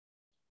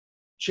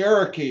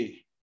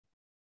 Cherokee,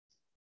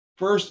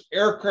 first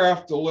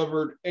aircraft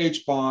delivered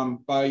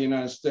H-bomb by the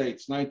United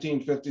States,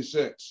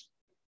 1956.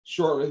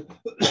 Shortly,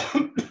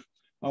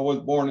 I was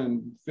born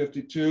in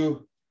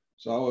 52,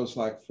 so I was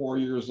like 4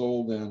 years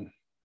old then.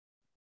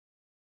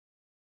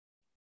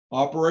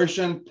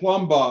 Operation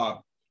Plum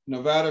Bob,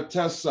 Nevada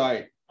test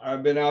site.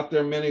 I've been out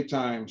there many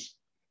times.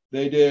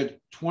 They did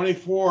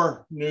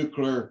 24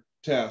 nuclear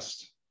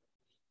tests,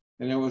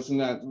 and it was in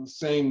that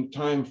same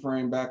time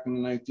frame back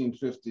in the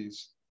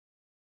 1950s.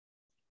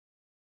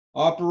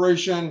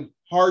 Operation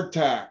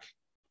Hardtack,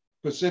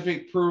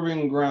 Pacific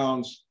Proving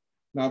Grounds,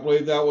 and I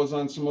believe that was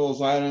on some of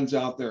those islands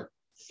out there.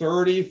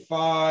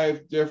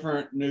 35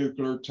 different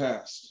nuclear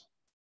tests.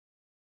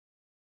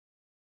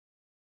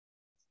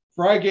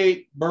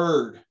 Frigate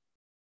Bird,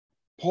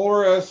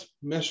 Polaris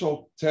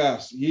missile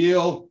test.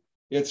 Yield,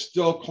 it's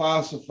still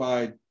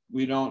classified.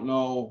 We don't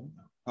know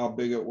how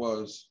big it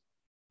was.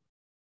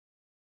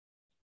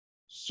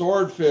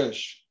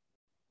 Swordfish,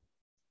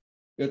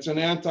 it's an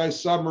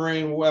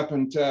anti-submarine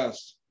weapon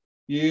test.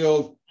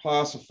 Yield,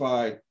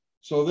 classified.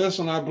 So this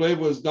one, I believe,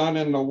 was done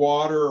in the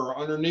water or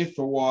underneath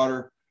the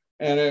water.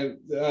 And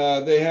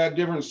they had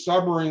different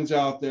submarines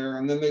out there,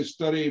 and then they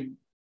studied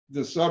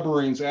the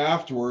submarines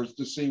afterwards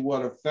to see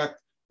what effect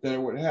that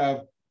it would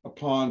have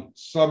upon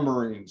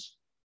submarines.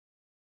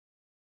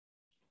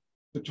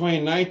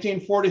 Between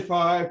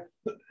 1945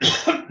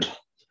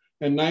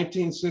 and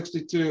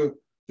 1962,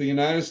 the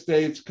United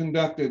States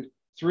conducted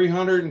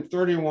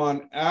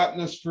 331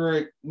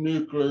 atmospheric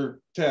nuclear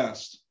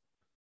tests.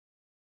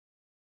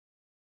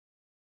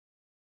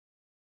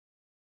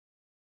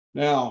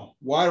 Now,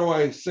 why do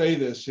I say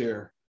this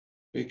here?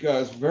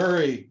 Because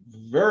very,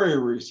 very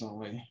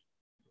recently,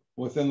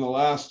 within the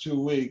last 2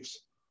 weeks,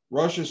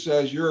 Russia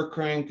says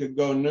Ukraine could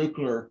go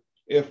nuclear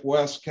if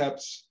West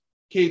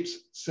keeps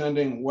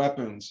sending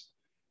weapons.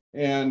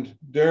 And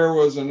there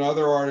was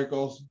another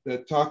article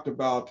that talked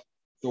about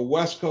the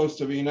west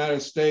coast of the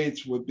United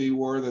States would be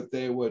where that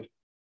they would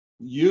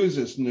use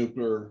this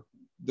nuclear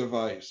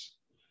device.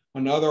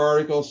 Another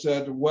article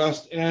said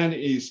west and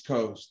east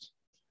coast.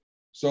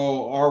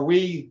 So are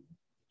we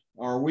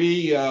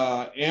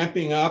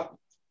amping up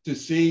to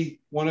see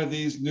one of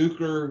these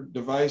nuclear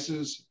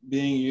devices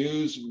being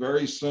used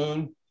very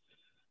soon?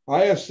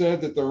 I have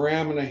said that the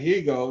Ram and the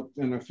He-Goat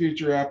and the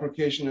future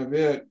application of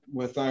it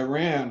with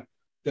Iran,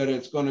 that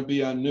it's going to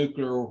be a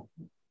nuclear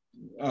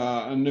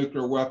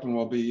weapon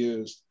will be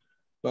used.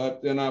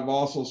 But then I've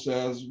also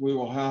says we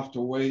will have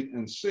to wait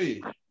and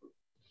see.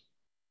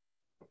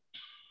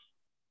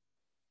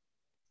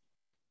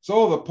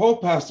 So the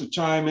Pope has to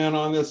chime in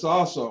on this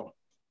also.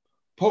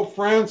 Pope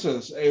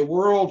Francis, a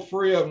world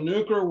free of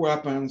nuclear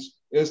weapons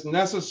is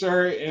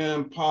necessary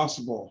and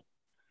possible.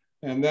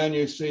 And then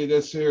you see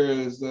this here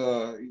is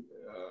the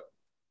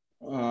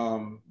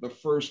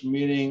first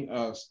meeting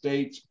of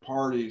states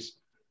parties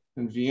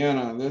in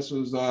Vienna. This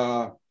was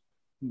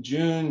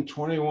June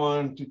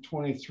 21 to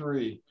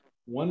 23.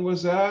 When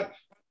was that?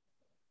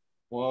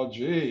 Well,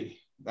 gee,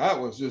 that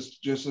was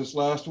just this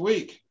last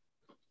week.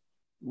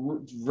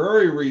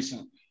 Very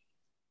recent.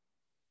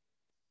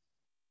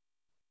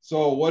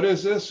 So what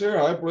is this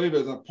here? I believe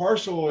it's a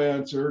partial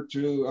answer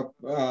to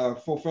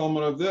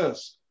fulfillment of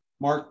this.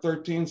 Mark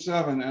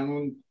 13:7,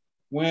 and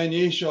when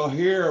ye shall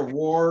hear of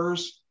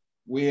wars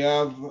We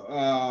have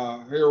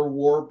here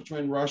war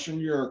between Russia and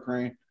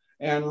Ukraine,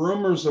 and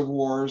rumors of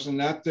wars, and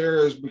that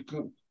there is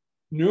become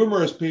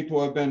numerous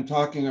people have been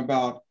talking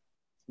about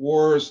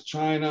wars,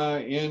 China,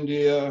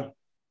 India,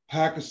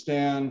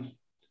 Pakistan,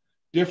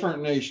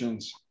 different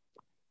nations.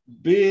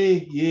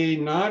 Be ye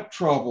not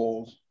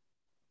troubled,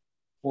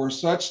 for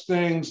such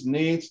things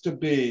needs to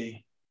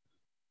be,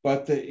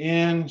 but the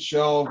end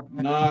shall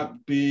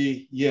not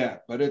be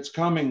yet, but it's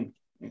coming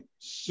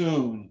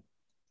soon.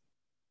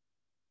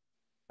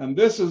 And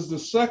this is the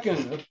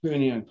second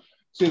opinion.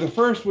 See, the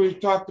first we've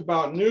talked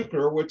about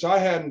nuclear, which I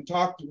hadn't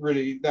talked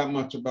really that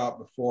much about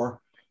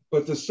before.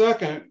 But the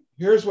second,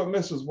 here's what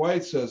Mrs.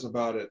 White says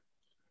about it.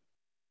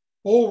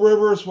 Whole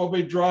rivers will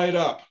be dried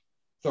up.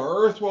 The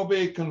earth will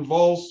be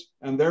convulsed,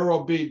 and there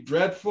will be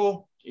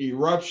dreadful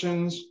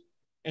eruptions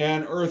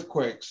and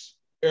earthquakes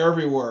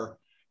everywhere.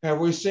 Have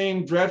we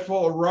seen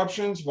dreadful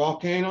eruptions,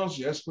 volcanoes?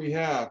 Yes, we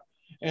have.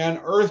 And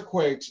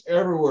earthquakes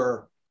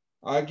everywhere.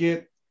 I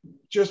get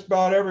just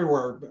about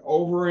everywhere.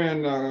 Over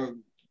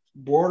in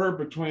border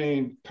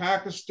between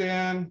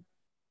Pakistan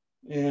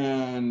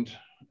and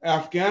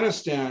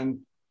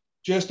Afghanistan,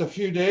 just a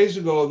few days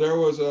ago, there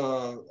was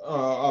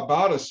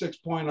about a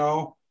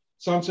 6.0.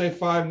 Some say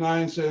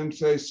 5.9, some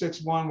say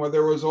 6.1, where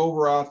there was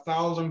over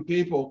 1,000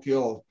 people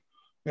killed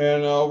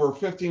and over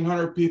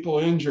 1,500 people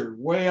injured,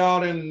 way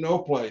out in no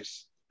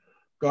place.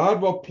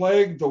 God will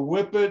plague the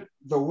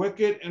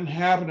wicked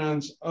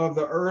inhabitants of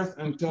the earth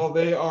until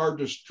they are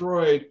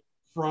destroyed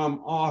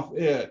from off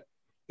it.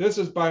 This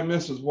is by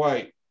Mrs.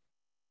 White.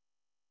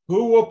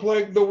 Who will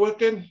plague the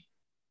wicked?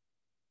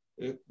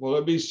 Will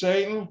it be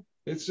Satan?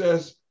 It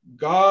says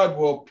God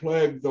will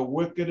plague the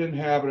wicked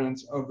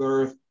inhabitants of the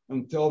earth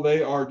until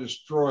they are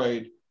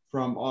destroyed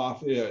from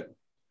off it.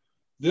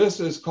 This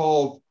is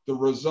called the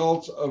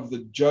results of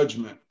the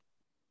judgment.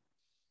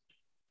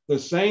 The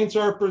saints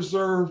are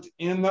preserved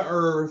in the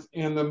earth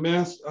in the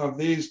midst of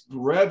these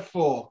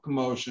dreadful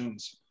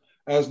commotions,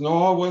 as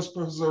Noah was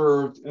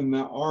preserved in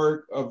the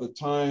ark of the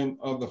time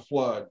of the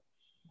flood.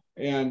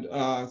 And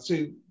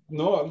see,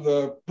 Noah,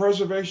 the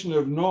preservation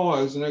of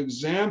Noah is an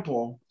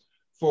example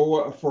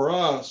for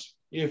us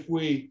if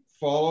we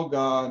follow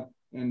God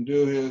and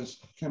do his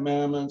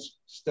commandments,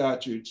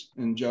 statutes,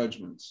 and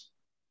judgments.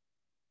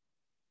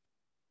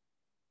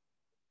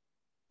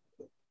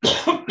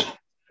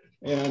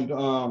 And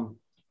on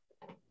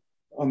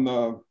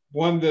the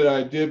one that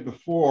I did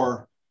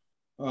before,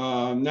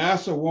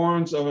 NASA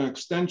warns of an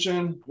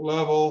extension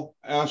level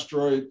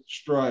asteroid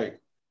strike.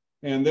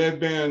 And they've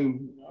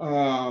been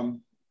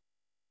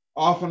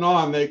off and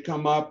on, they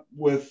come up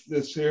with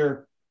this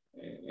here,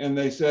 and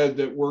they said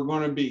that we're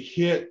going to be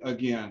hit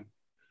again.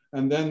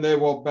 And then they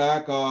will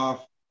back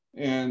off,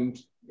 and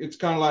it's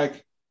kind of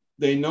like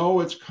they know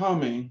it's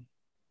coming,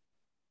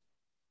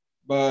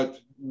 but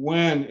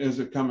when is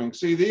it coming?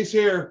 See, these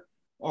here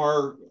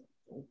are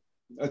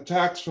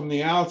attacks from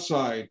the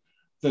outside.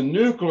 The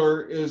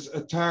nuclear is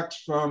attacks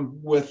from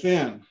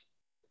within.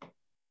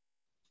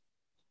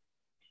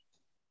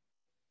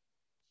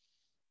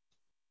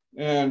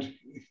 And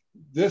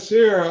this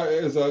here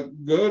is a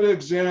good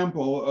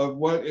example of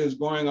what is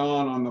going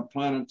on the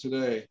planet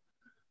today.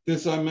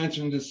 This I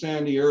mentioned to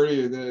Sandy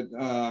earlier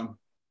that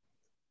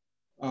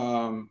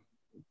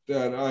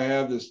that I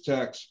have this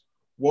text.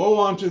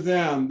 Woe unto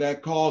them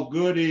that call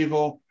good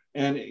evil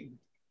and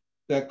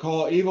that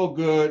call evil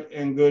good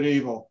and good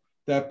evil,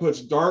 that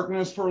puts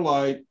darkness for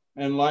light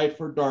and light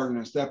for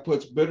darkness, that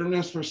puts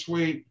bitterness for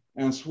sweet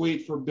and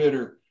sweet for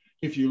bitter.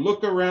 If you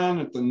look around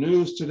at the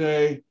news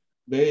today,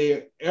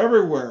 they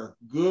everywhere,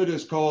 good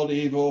is called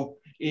evil,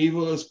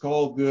 evil is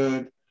called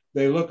good.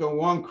 They look at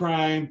one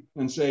crime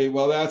and say,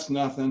 well, that's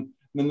nothing. And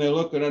then they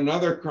look at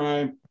another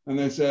crime and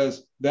they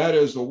says, that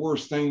is the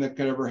worst thing that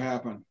could ever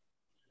happen.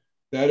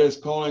 That is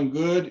calling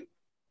good,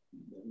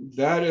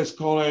 that is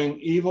calling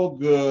evil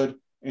good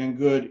and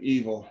good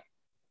evil.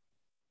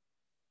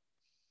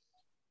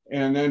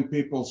 And then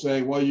people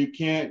say, well, you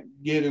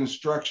can't get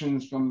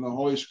instructions from the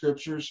Holy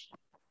Scriptures.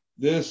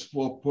 This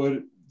will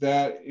put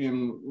that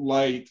in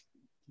light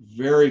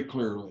very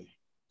clearly.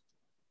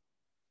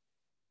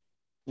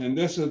 And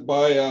this is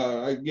by,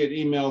 I get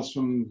emails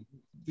from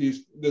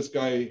this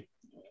guy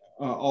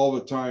all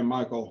the time,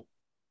 Michael.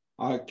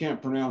 I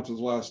can't pronounce his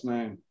last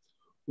name.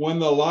 When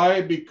the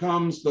lie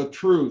becomes the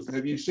truth.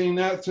 Have you seen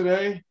that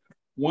today?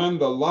 When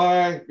the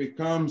lie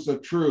becomes the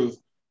truth,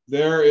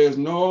 there is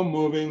no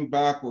moving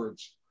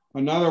backwards.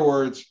 In other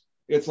words,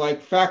 it's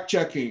like fact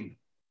checking.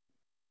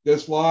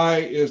 This lie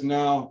is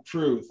now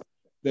truth.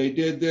 They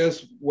did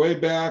this way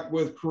back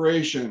with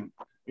creation.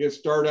 It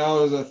started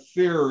out as a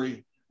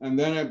theory, and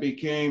then it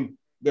became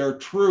their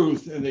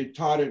truth, and they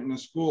taught it in the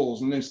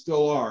schools, and they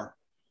still are.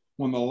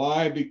 When the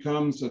lie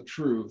becomes the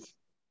truth.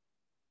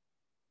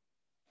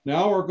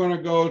 Now we're going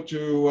to go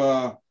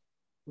to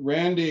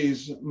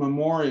Randy's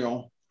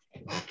memorial.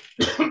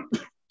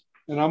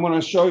 And I'm going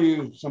to show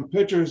you some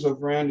pictures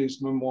of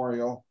Randy's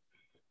memorial,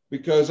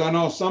 because I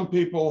know some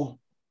people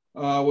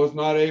was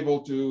not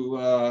able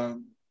to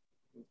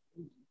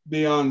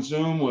be on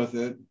Zoom with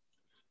it.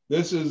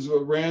 This is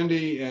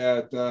Randy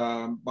at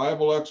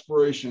Bible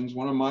Explorations,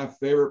 one of my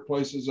favorite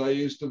places I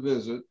used to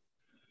visit,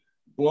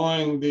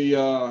 blowing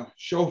the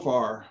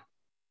shofar.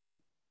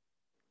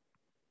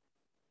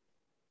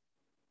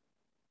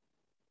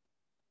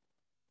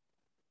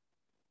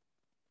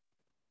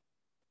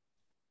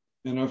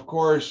 And of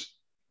course,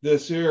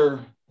 this here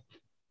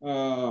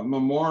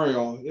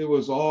memorial, it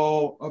was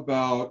all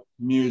about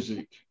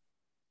music.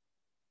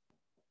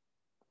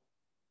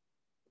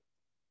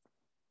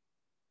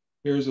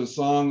 Here's a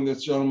song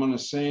this gentleman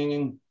is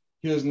singing.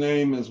 His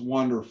name is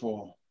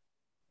Wonderful.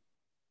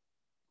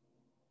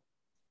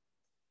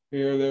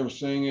 Here they're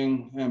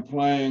singing and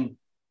playing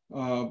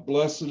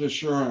Blessed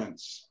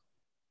Assurance.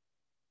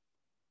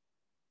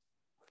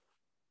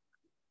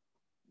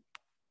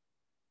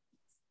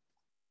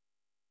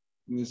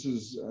 And this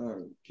is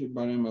a kid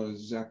by the name of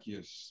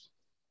Zacchaeus.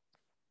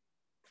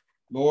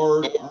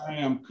 Lord, I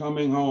am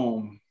coming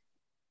home.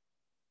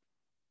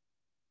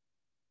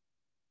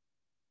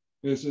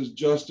 This is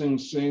Justin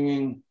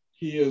singing,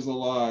 He is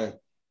Alive.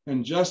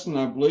 And Justin,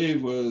 I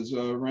believe, was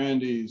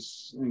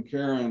Randy's and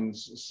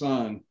Karen's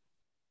son,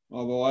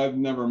 although I've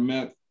never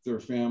met their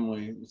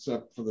family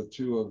except for the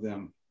two of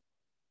them.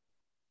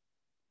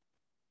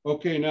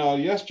 Okay, now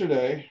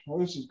yesterday,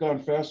 this has gone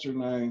faster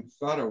than I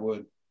thought it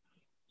would.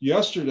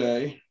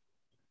 Yesterday,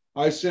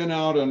 I sent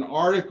out an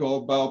article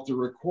about the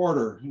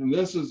recorder, and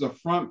this is the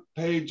front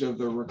page of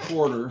the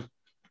recorder.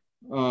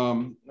 Let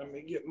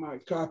me get my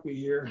copy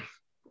here.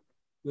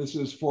 This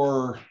is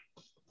for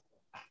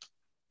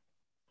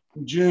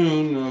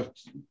June of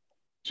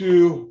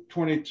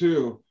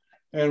 2022,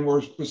 and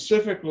we're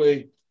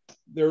specifically,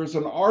 there's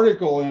an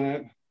article in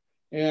it,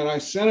 and I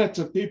sent it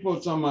to people.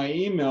 It's on my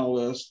email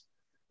list,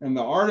 and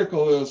the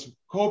article is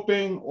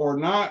Coping or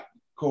Not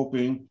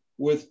Coping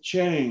with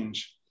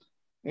Change.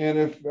 And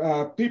if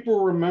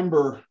people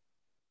remember,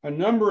 a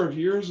number of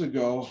years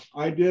ago,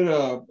 I did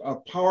a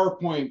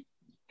PowerPoint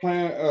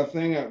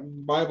thing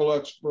at Bible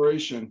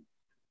Exploration,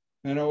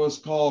 and it was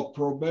called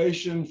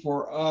Probation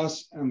for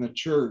Us and the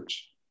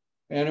Church.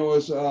 And it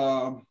was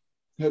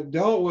had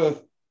dealt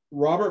with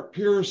Robert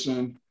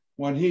Pearson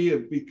when he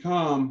had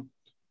become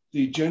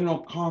the General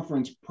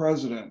Conference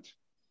president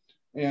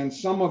and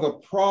some of the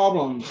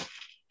problems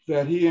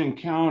that he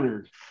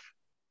encountered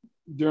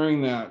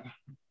during that.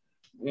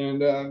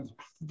 And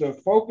the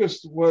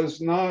focus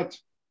was not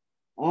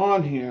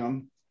on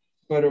him,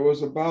 but it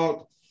was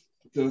about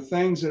the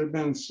things that have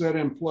been set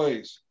in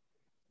place.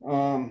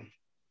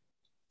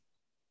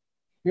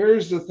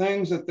 Here's the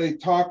things that they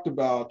talked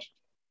about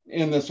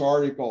in this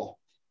article.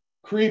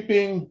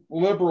 Creeping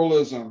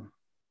liberalism.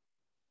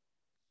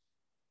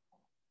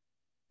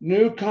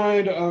 New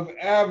kind of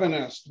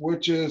Adventist,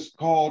 which is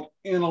called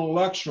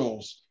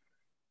intellectuals.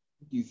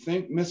 Do you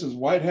think Mrs.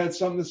 White had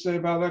something to say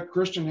about that?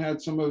 Christian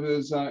had some of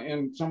his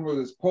in some of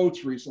his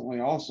quotes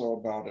recently also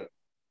about it.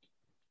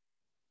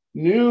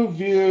 New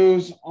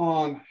views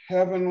on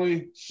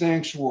heavenly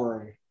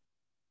sanctuary.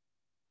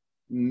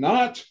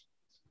 Not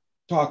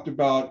talked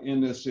about in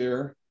this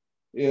here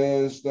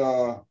is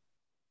the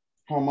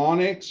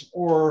harmonics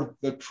or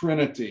the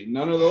Trinity.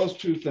 None of those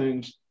two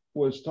things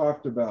was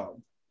talked about.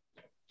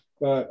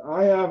 But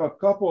I have a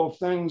couple of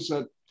things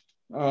that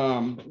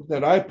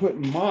that I put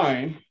in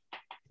mind,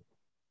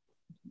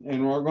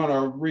 and we're going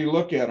to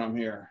relook at them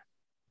here.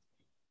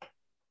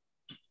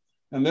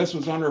 And this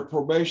was under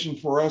probation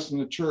for us in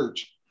the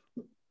church.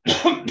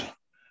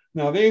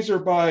 Now, these are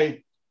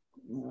by,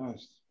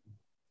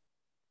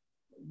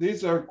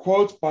 these are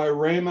quotes by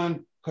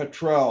Raymond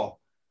Cottrell.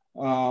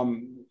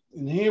 And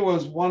he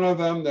was one of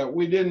them that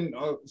we didn't,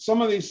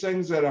 some of these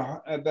things that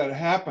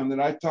happened that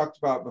I talked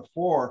about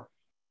before,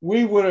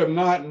 we would have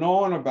not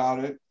known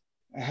about it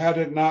had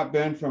it not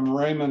been from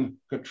Raymond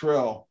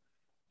Cottrell.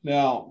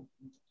 Now,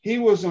 he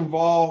was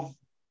involved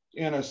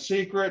in a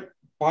secret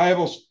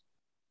Bible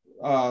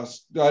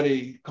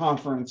study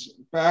conference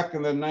back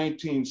in the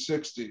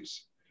 1960s.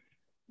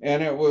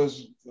 And it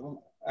was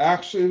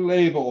actually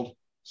labeled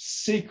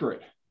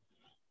secret.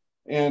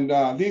 And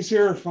these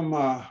here are from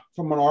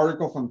an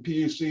article from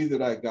PUC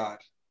that I got.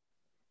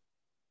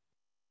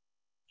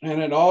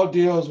 And it all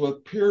deals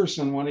with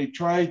Pearson when he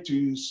tried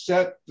to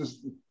set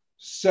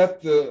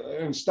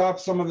and stop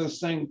some of this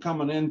thing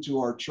coming into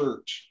our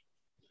church.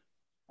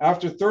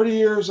 After 30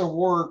 years of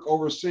work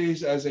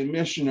overseas as a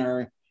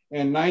missionary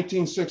in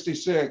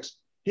 1966,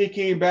 he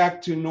came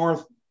back to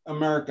North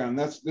America, and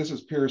this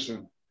is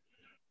Pearson.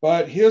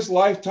 But his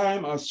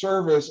lifetime of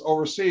service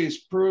overseas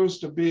proves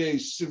to be a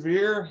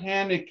severe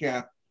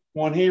handicap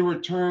when he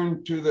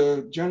returned to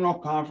the General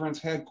Conference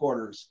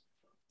headquarters.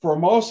 For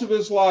most of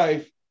his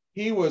life,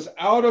 he was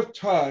out of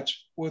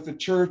touch with the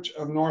Church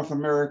of North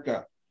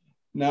America.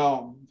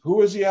 Now, who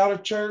was he out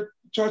of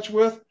touch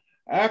with?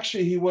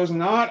 Actually, he was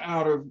not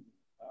out of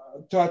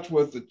touch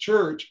with the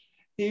church.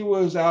 He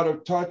was out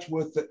of touch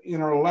with the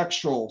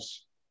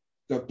intellectuals,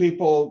 the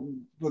people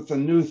with the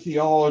new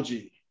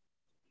theology.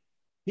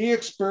 He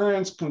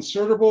experienced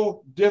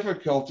considerable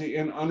difficulty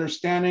in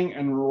understanding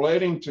and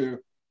relating to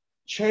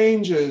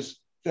changes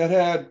that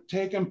had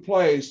taken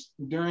place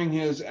during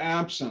his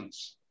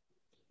absence.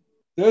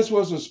 This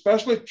was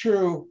especially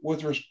true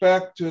with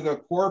respect to the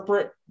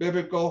corporate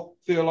biblical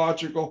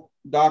theological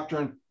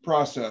doctrine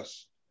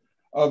process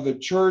of the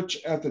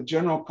church at the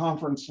General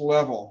Conference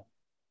level.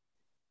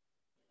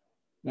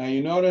 Now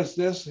you notice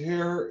this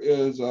here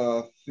is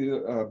a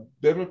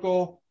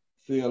biblical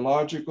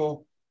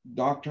theological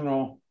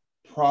doctrinal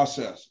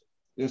process.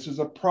 This is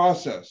a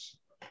process.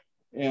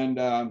 And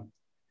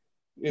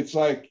it's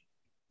like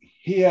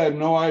he had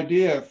no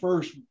idea at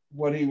first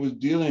what he was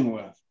dealing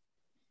with.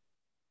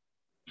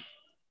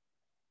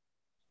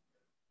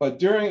 But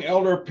during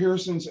Elder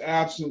Pearson's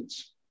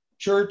absence,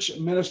 church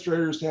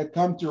administrators had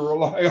come to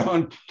rely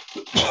on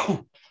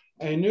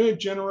a new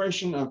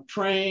generation of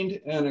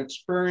trained and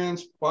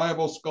experienced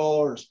Bible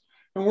scholars.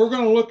 And we're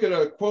going to look at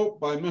a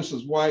quote by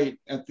Mrs. White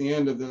at the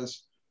end of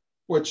this,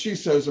 what she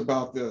says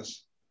about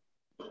this.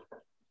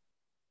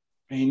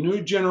 A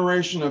new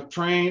generation of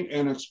trained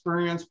and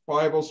experienced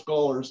Bible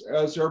scholars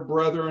as their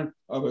brethren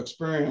of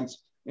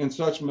experience in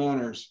such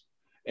matters.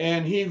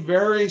 And he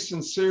very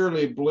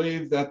sincerely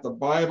believed that the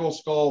Bible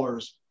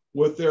scholars,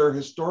 with their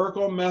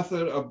historical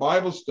method of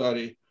Bible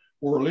study,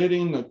 were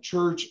leading the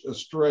church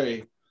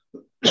astray.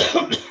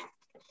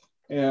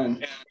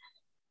 And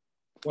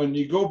when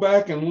you go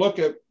back and look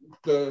at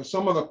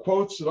some of the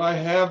quotes that I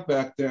have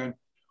back then,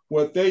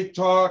 what they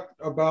talked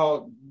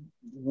about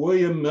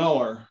William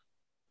Miller,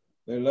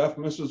 they left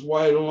Mrs.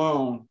 White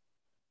alone,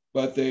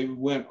 but they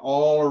went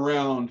all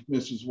around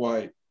Mrs.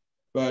 White.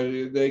 But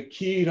they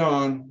keyed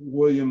on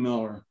William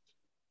Miller,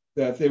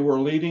 that they were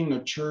leading the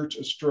church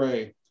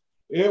astray.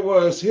 It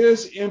was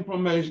his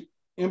implementation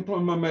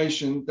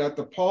that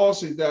the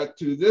policy that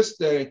to this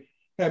day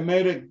had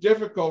made it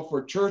difficult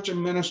for church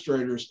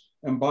administrators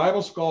and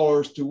Bible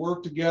scholars to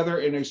work together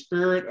in a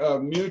spirit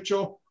of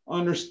mutual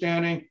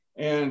understanding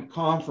and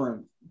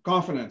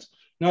confidence.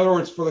 In other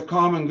words, for the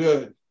common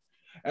good,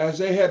 as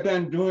they had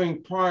been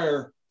doing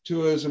prior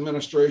to his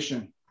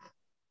administration.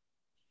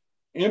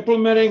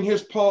 Implementing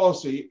his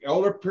policy,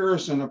 Elder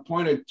Pearson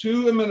appointed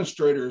 2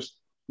 administrators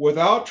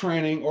without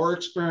training or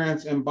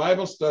experience in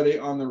Bible study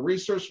on the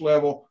research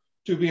level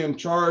to be in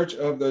charge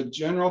of the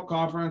General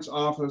Conference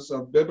Office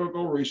of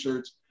Biblical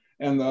Research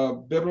and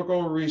the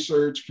Biblical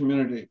Research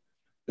Community.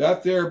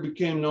 That there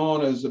became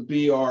known as the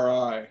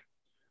BRI.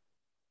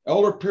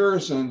 Elder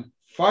Pearson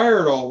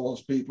fired all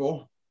those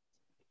people.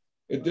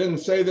 It didn't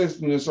say this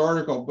in this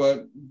article,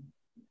 but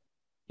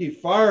he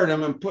fired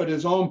them and put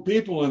his own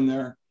people in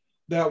there.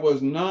 That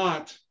was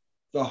not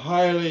the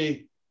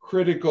highly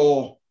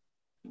critical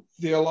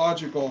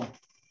theological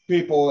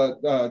people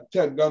that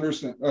Ted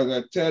Gunderson or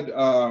that Ted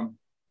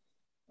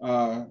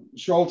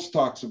Schultz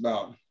talks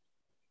about.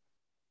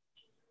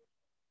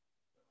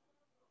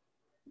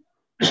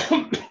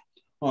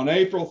 On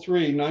April 3,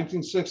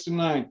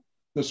 1969,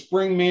 the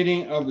spring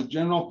meeting of the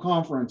General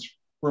Conference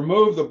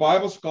removed the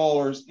Bible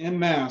scholars en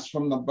masse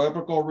from the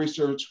Biblical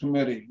Research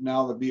Committee,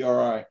 now the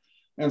BRI,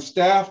 and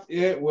staffed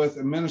it with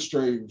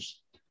administrators.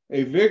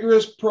 A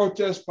vigorous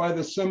protest by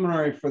the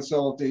seminary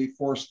facility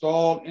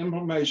forestalled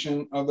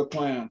implementation of the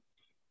plan,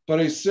 but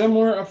a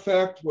similar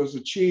effect was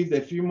achieved a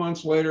few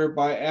months later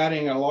by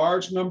adding a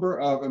large number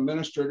of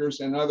administrators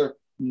and other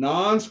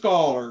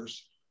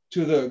non-scholars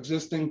to the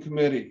existing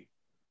committee.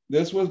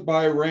 This was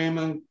by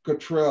Raymond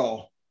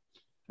Cottrell,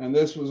 and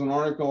this was an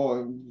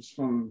article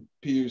from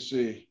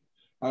PUC.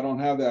 I don't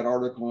have that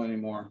article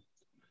anymore,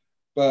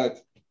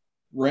 but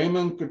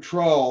Raymond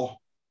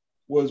Cottrell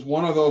was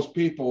one of those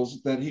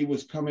peoples that he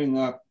was coming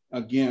up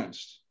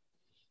against.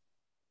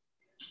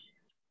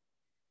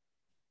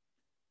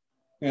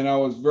 And I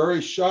was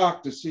very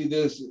shocked to see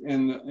this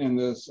in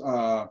this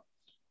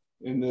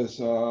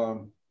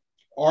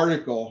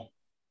article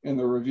in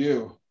the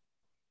review.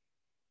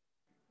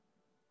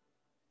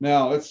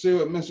 Now let's see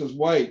what Mrs.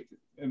 White,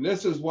 and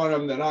this is one of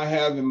them that I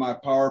have in my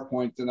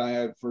PowerPoint that I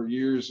had for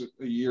years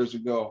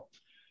ago.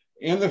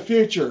 In the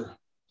future,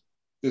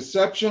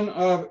 deception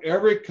of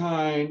every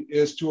kind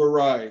is to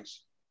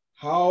arise.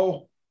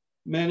 How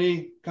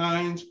many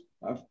kinds?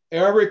 Of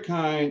every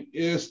kind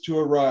is to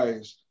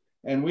arise.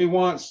 And we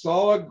want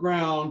solid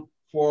ground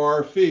for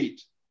our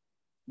feet.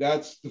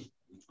 That's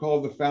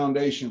called the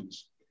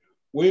foundations.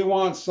 We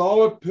want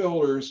solid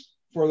pillars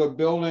for the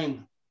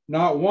building.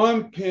 Not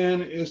one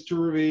pin is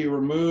to be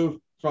removed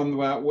from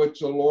that which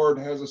the Lord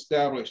has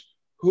established.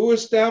 Who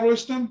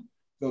established them?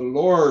 The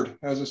Lord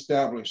has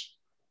established.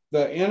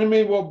 The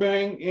enemy will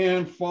bring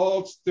in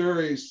false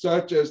theories,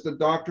 such as the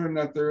doctrine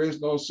that there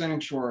is no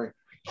sanctuary.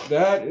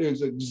 That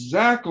is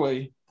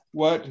exactly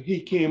what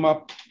he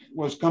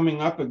was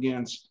coming up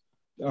against.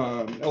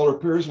 Elder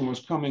Pearson was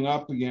coming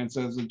up against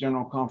as the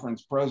General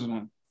Conference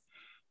president.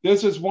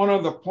 This is one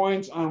of the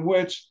points on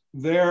which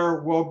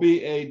there will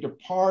be a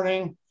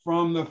departing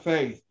from the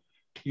faith.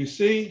 You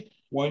see,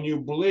 when you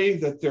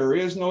believe that there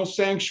is no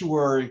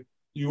sanctuary,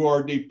 you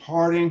are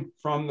departing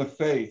from the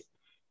faith.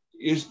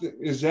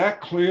 Is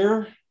that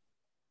clear?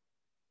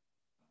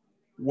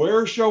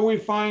 Where shall we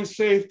find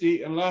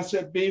safety unless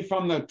it be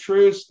from the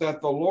truths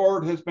that the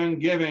Lord has been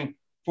giving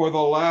for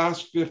the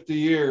last 50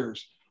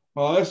 years.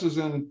 Well, this is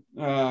in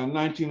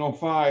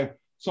 1905.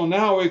 So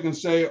now we can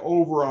say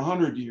over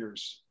 100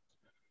 years.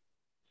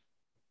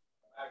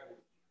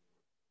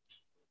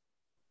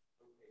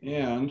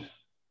 And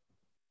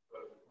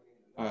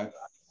I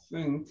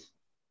think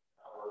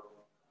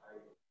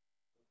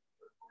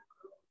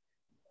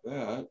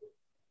that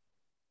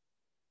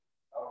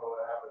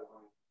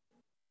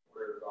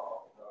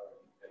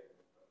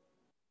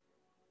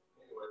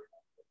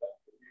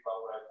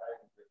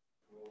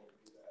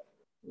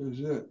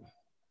is it.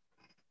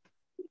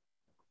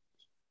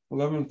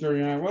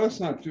 11:39. Well,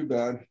 that's not too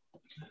bad.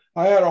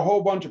 I had a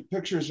whole bunch of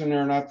pictures in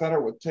there, and I thought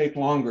it would take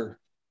longer.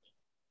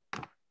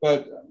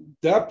 But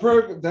that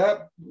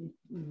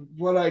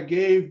what I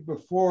gave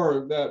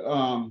before,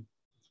 that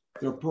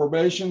the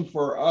probation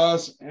for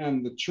us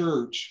and the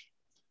church,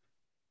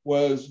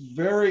 was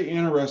very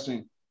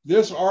interesting.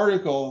 This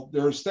article,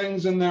 there's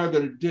things in there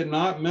that it did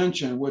not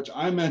mention, which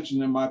I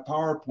mentioned in my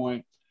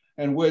PowerPoint,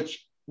 and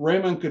which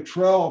Raymond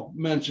Cottrell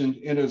mentioned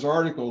in his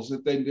articles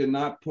that they did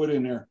not put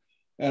in there.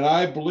 And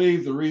I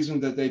believe the reason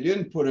that they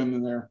didn't put him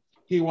in there,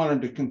 he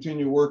wanted to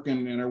continue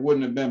working, and it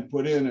wouldn't have been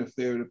put in if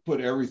they would have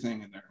put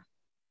everything in there.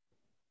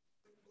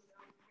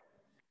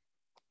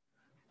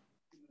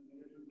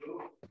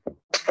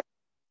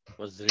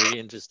 Was really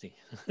interesting.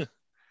 Hey,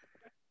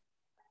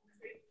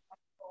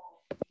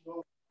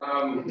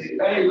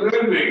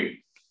 Ludwig,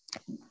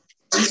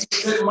 I used to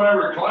sit in my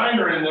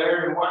recliner in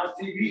there and watch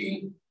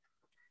TV.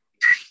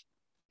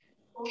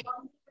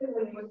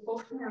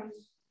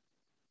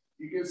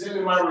 You can sit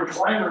in my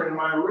recliner in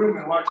my room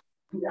and watch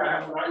TV. I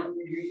have a nice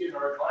TV in a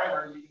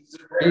recliner. You can sit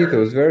there. Keith, it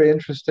was very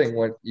interesting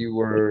what you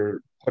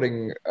were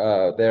putting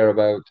there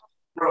about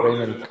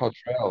Raymond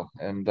Cottrell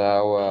and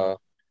how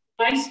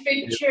Nice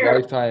big his chair.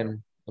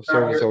 lifetime of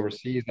service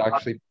overseas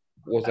actually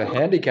was a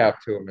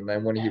handicap to him. And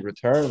then when he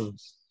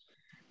returns,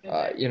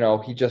 you know,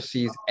 he just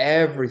sees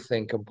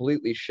everything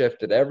completely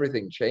shifted,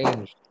 everything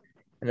changed.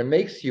 And it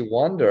makes you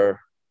wonder,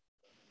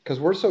 because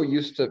we're so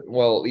used to,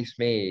 well, at least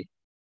me,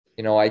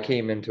 you know, I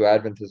came into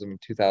Adventism in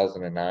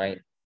 2009.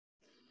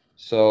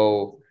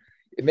 So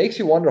it makes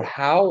you wonder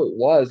how it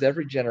was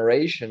every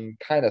generation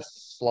kind of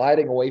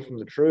sliding away from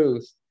the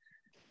truth.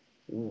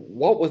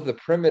 What was the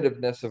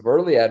primitiveness of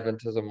early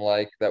Adventism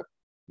like that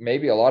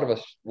maybe a lot of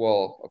us,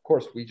 well, of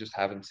course, we just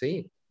haven't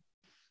seen?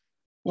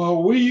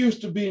 Well, we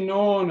used to be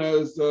known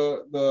as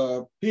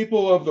the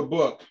people of the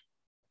book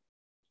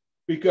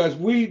because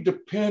we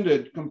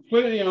depended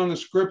completely on the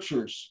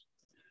scriptures.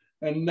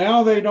 And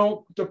now they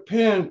don't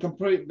depend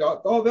completely.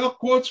 Oh, they'll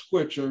quote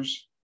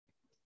scriptures,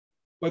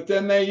 but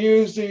then they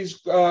use these,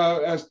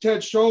 as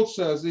Ted Schultz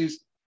says, these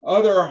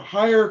other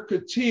higher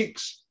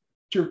critiques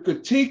to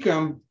critique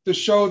them to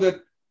show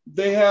that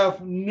they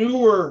have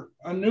newer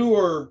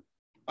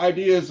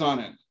ideas on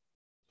it.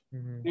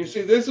 Mm-hmm. You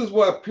see, this is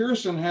what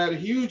Pearson had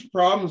huge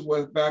problems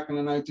with back in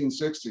the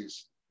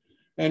 1960s.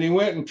 And he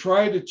went and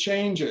tried to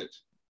change it.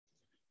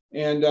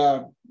 And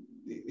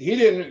he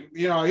didn't,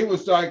 you know, he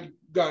was like,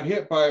 got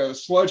hit by a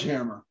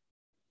sledgehammer.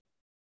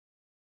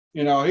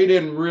 You know, he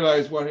didn't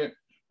realize what hit.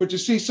 But you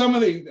see, some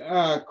of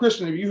the,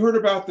 Kristen, have you heard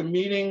about the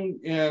meeting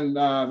in the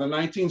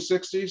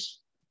 1960s?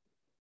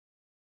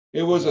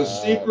 It was a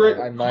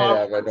secret. I might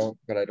have, I don't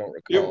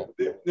recall.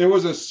 There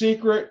was a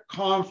secret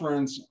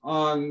conference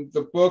on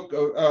the book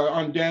of,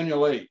 on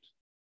Daniel 8.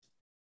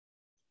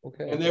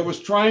 Okay. And they was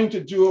trying to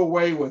do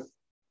away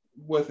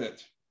with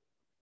it.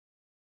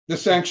 The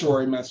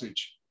sanctuary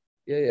message.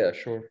 Yeah,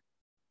 sure.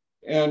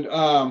 And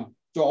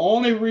the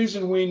only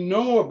reason we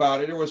know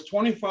about it, there was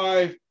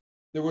 25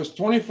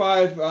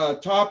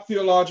 top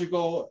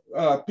theological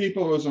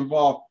people who was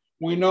involved.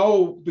 We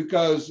know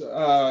because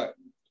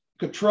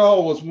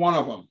Cottrell was one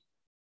of them.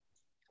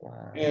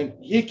 Wow. And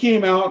he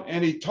came out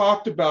and he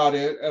talked about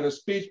it at a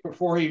speech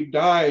before he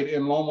died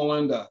in Loma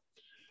Linda.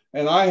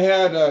 And I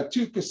had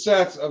 2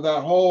 cassettes of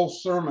that whole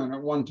sermon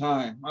at one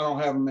time. I don't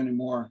have them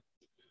anymore.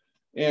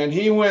 And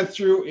he went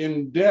through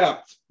in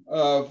depth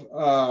of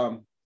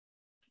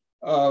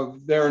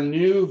their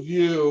new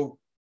view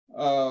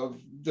of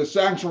the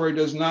sanctuary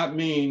does not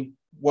mean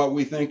what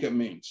we think it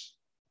means.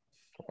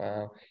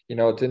 Wow. You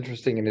know, it's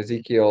interesting in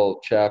Ezekiel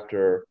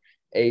chapter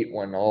 8,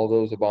 when all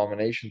those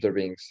abominations are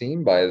being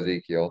seen by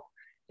Ezekiel,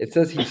 it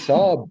says he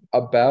saw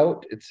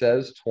about, it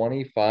says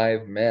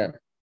 25 men.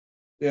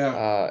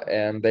 Yeah.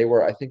 And they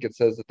were, I think it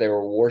says that they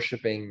were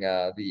worshiping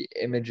the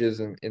images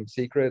in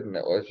secret. And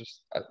it was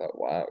just, I thought,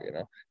 wow, you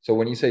know. So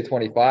when you say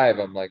 25,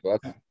 I'm like, well,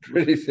 that's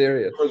pretty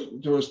serious.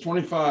 There was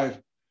 25.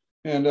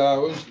 And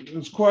it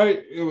was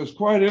quite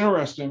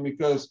interesting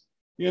because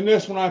in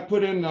this, when I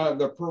put in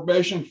the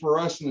probation for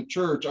us in the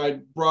church, I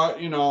brought,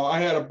 you know,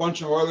 I had a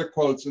bunch of other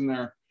quotes in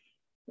there.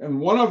 And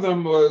one of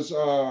them was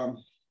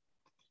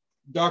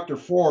Dr.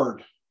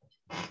 Ford.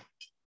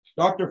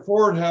 Dr.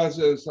 Ford has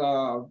this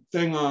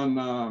thing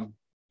on,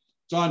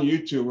 it's on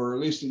YouTube, or at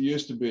least it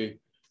used to be,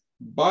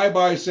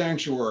 Bye-Bye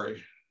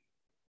Sanctuary.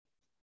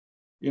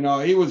 You know,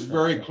 he was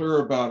very clear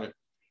about it.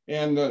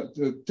 And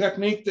the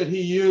technique that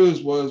he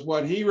used was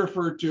what he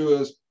referred to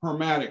as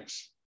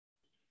hermetics.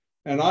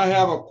 And I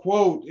have a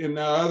quote in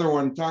the other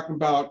one talking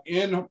about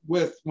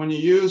when you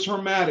use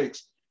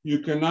hermetics, you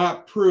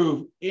cannot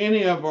prove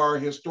any of our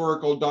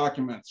historical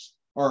documents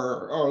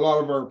or a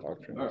lot of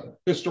our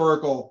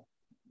historical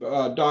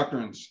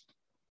doctrines.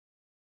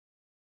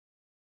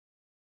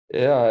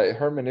 Yeah,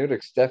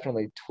 hermeneutics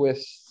definitely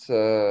twists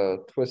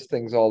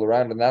things all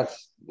around, and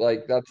that's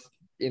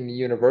in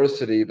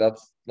university.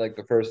 That's like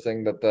the first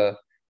thing that the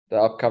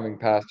upcoming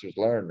pastors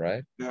learn,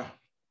 right? Yeah.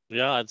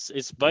 Yeah, it's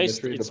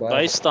Mystery of the Bible.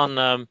 based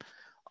on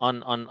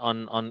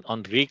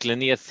Greek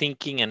linear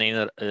thinking, and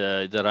then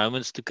the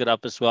Romans took it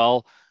up as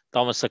well.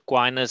 Thomas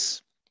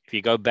Aquinas, if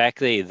you go back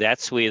there,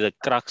 that's where the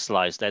crux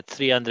lies. That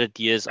 300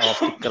 years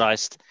after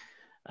Christ,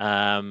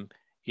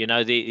 you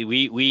know,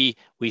 we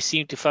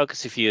seem to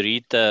focus, if you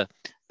read the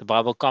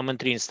Bible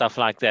commentary and stuff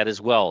like that as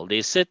well.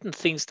 There's certain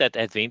things that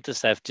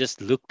Adventists have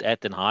just looked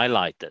at and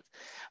highlighted,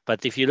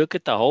 but if you look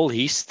at the whole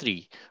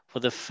history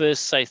for the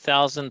first, say,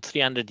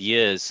 1,300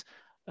 years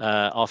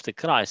after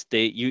Christ,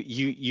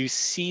 you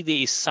see there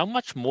is so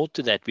much more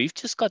to that. We've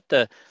just got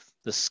the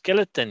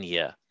skeleton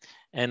here,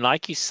 and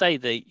like you say,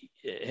 the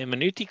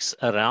hermeneutics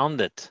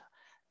around it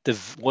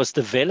was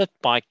developed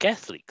by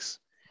Catholics,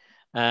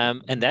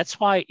 and that's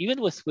why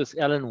even with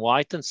Ellen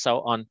White and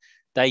so on,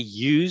 they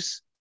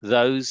use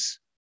those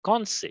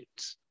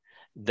concepts.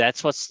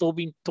 That's what's still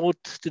being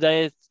taught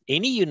today at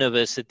any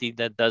university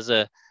that does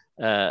a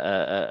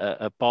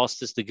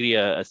pastor's degree,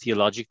 a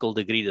theological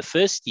degree. The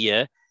first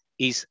year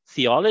is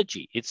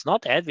theology. It's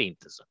not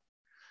Adventism.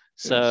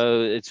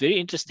 So it's very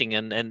interesting.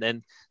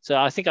 And so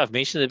I think I've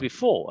mentioned it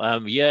before.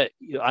 Yeah,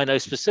 I know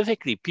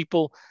specifically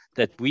people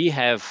that we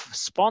have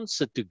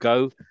sponsored to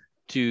go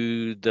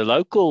to the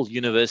local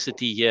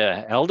university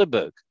here,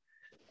 Helderberg.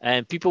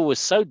 And people were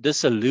so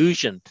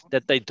disillusioned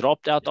that they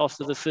dropped out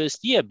after the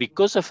first year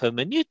because of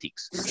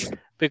hermeneutics,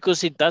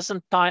 because it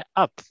doesn't tie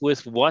up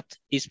with what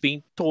is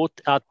being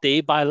taught out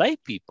there by lay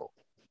people.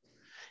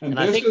 And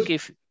I think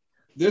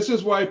this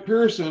is why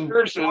Pearson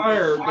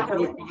fired the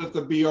people at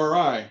the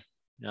BRI.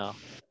 Yeah.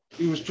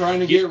 He was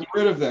trying to get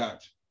rid of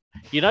that.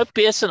 You know,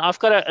 Pearson, I've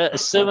got a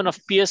sermon of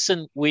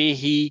Pearson where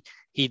he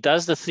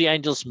does the three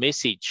angels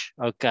message,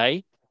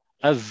 okay?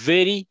 A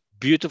very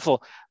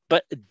beautiful,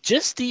 but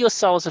just do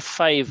yourselves a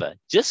favor.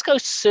 Just go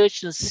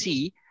search and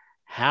see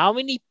how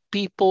many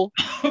people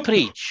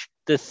preach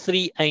the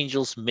three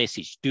angels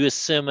message, do a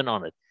sermon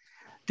on it.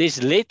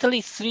 There's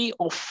literally 3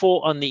 or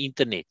 4 on the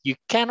internet. You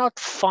cannot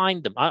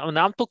find them.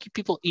 I'm talking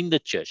people in the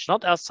church,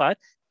 not outside,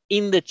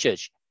 in the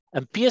church.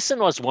 And Pearson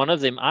was one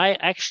of them. I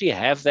actually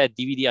have that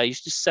DVD. I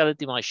used to sell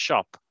it in my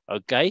shop,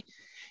 okay?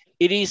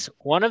 It is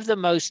one of the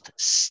most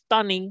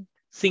stunning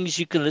things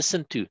you can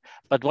listen to,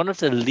 but one of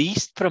the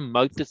least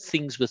promoted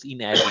things within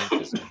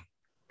Adventism.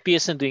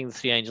 Pearson doing the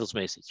three angels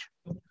message.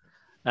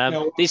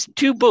 There's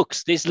 2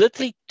 books. There's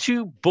literally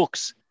 2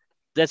 books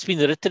that's been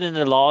written in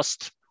the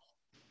last,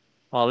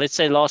 well, let's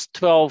say last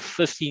 12,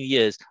 15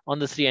 years on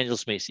the three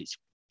angels message.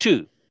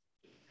 2.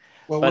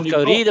 Well, but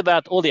go read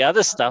about all the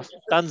other stuff,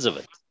 tons of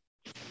it.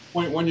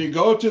 When you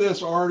go to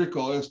this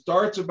article, it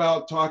starts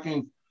about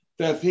talking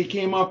that he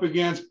came up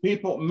against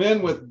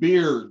men with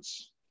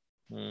beards.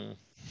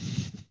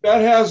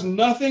 That has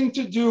nothing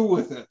to do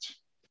with it,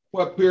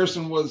 what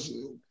Pearson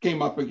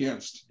came up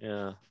against.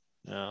 Yeah.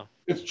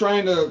 It's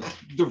trying to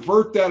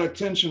divert that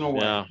attention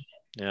away.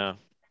 Yeah.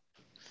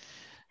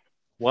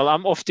 Well,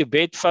 I'm off to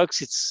bed,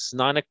 folks. It's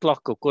 9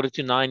 o'clock or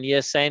 8:45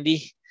 here,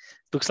 Sandy.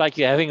 Looks like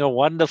you're having a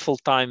wonderful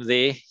time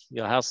there.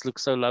 Your house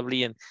looks so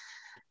lovely. And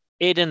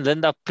Ed and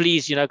Linda,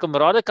 please, come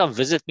rather come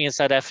visit me in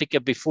South Africa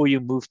before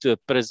you move to a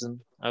prison.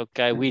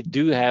 Okay, we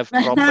do have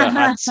proper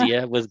huts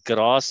here with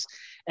grass.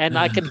 And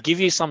I can give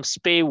you some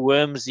spare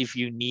worms if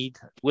you need,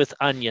 with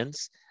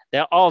onions.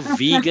 There are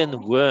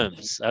vegan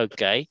worms,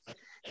 okay?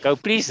 Go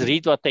please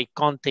read what their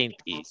content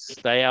is.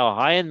 They are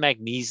high in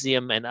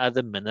magnesium and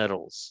other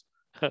minerals.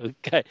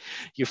 Okay.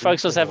 You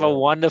folks must have a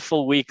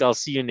wonderful week. I'll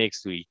see you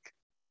next week.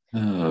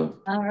 All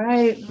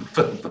right.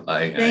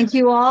 Bye. Thank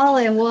you all.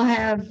 And we'll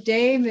have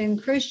Dave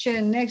and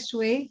Christian next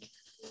week.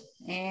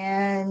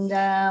 And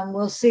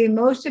we'll see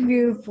most of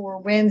you for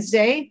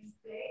Wednesday.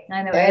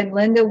 I know Ed and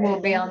Linda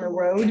will be on the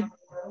road.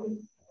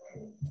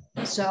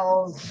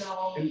 So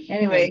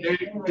anyway.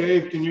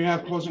 Dave, can you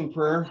have closing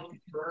prayer?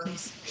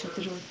 Please shut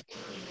the door.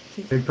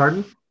 Beg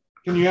pardon?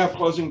 Can you have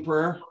closing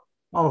prayer?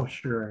 Oh,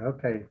 sure.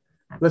 Okay.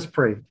 Let's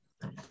pray.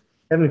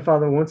 Heavenly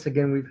Father, once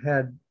again, we've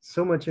had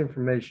so much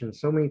information,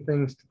 so many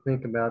things to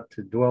think about,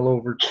 to dwell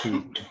over,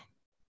 to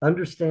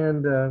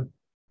understand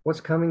what's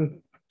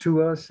coming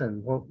to us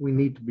and what we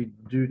need to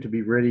do to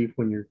be ready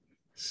when your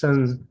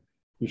son,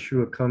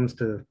 Yeshua, comes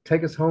to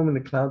take us home in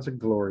the clouds of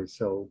glory.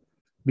 So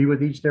be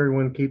with each and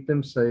everyone. Keep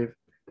them safe.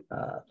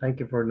 Thank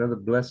you for another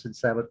blessed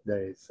Sabbath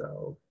day.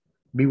 So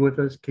be with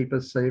us, keep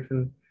us safe,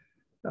 and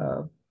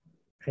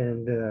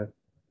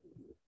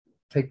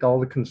take all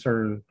the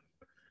concern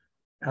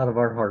out of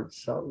our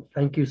hearts. So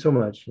thank you so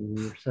much. In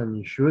your son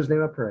Yeshua's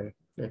name I pray.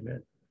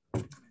 Amen.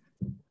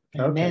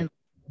 Okay.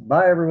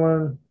 Bye,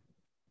 everyone.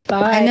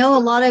 Bye. I know a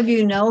lot of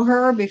you know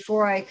her.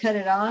 Before I cut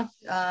it off,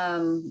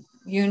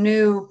 you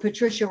knew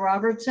Patricia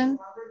Robertson,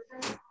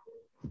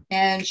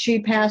 and she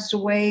passed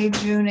away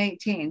June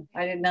 18th.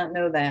 I did not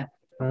know that.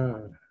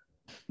 Oh,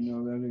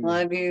 No, that A ain't.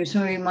 lot of you,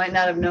 some of you might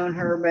not have known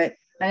her, but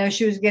I know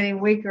she was getting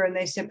weaker, and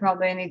they said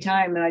probably any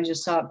time, and I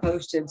just saw it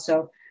posted.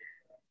 So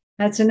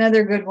that's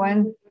another good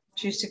one.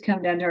 She used to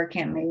come down to our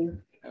camp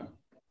meeting. Yeah.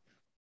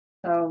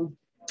 So,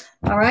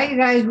 all right, you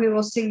guys, we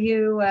will see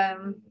you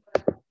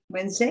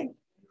Wednesday.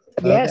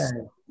 Yes.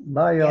 okay.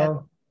 Bye, Yeah.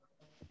 y'all.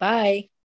 Bye.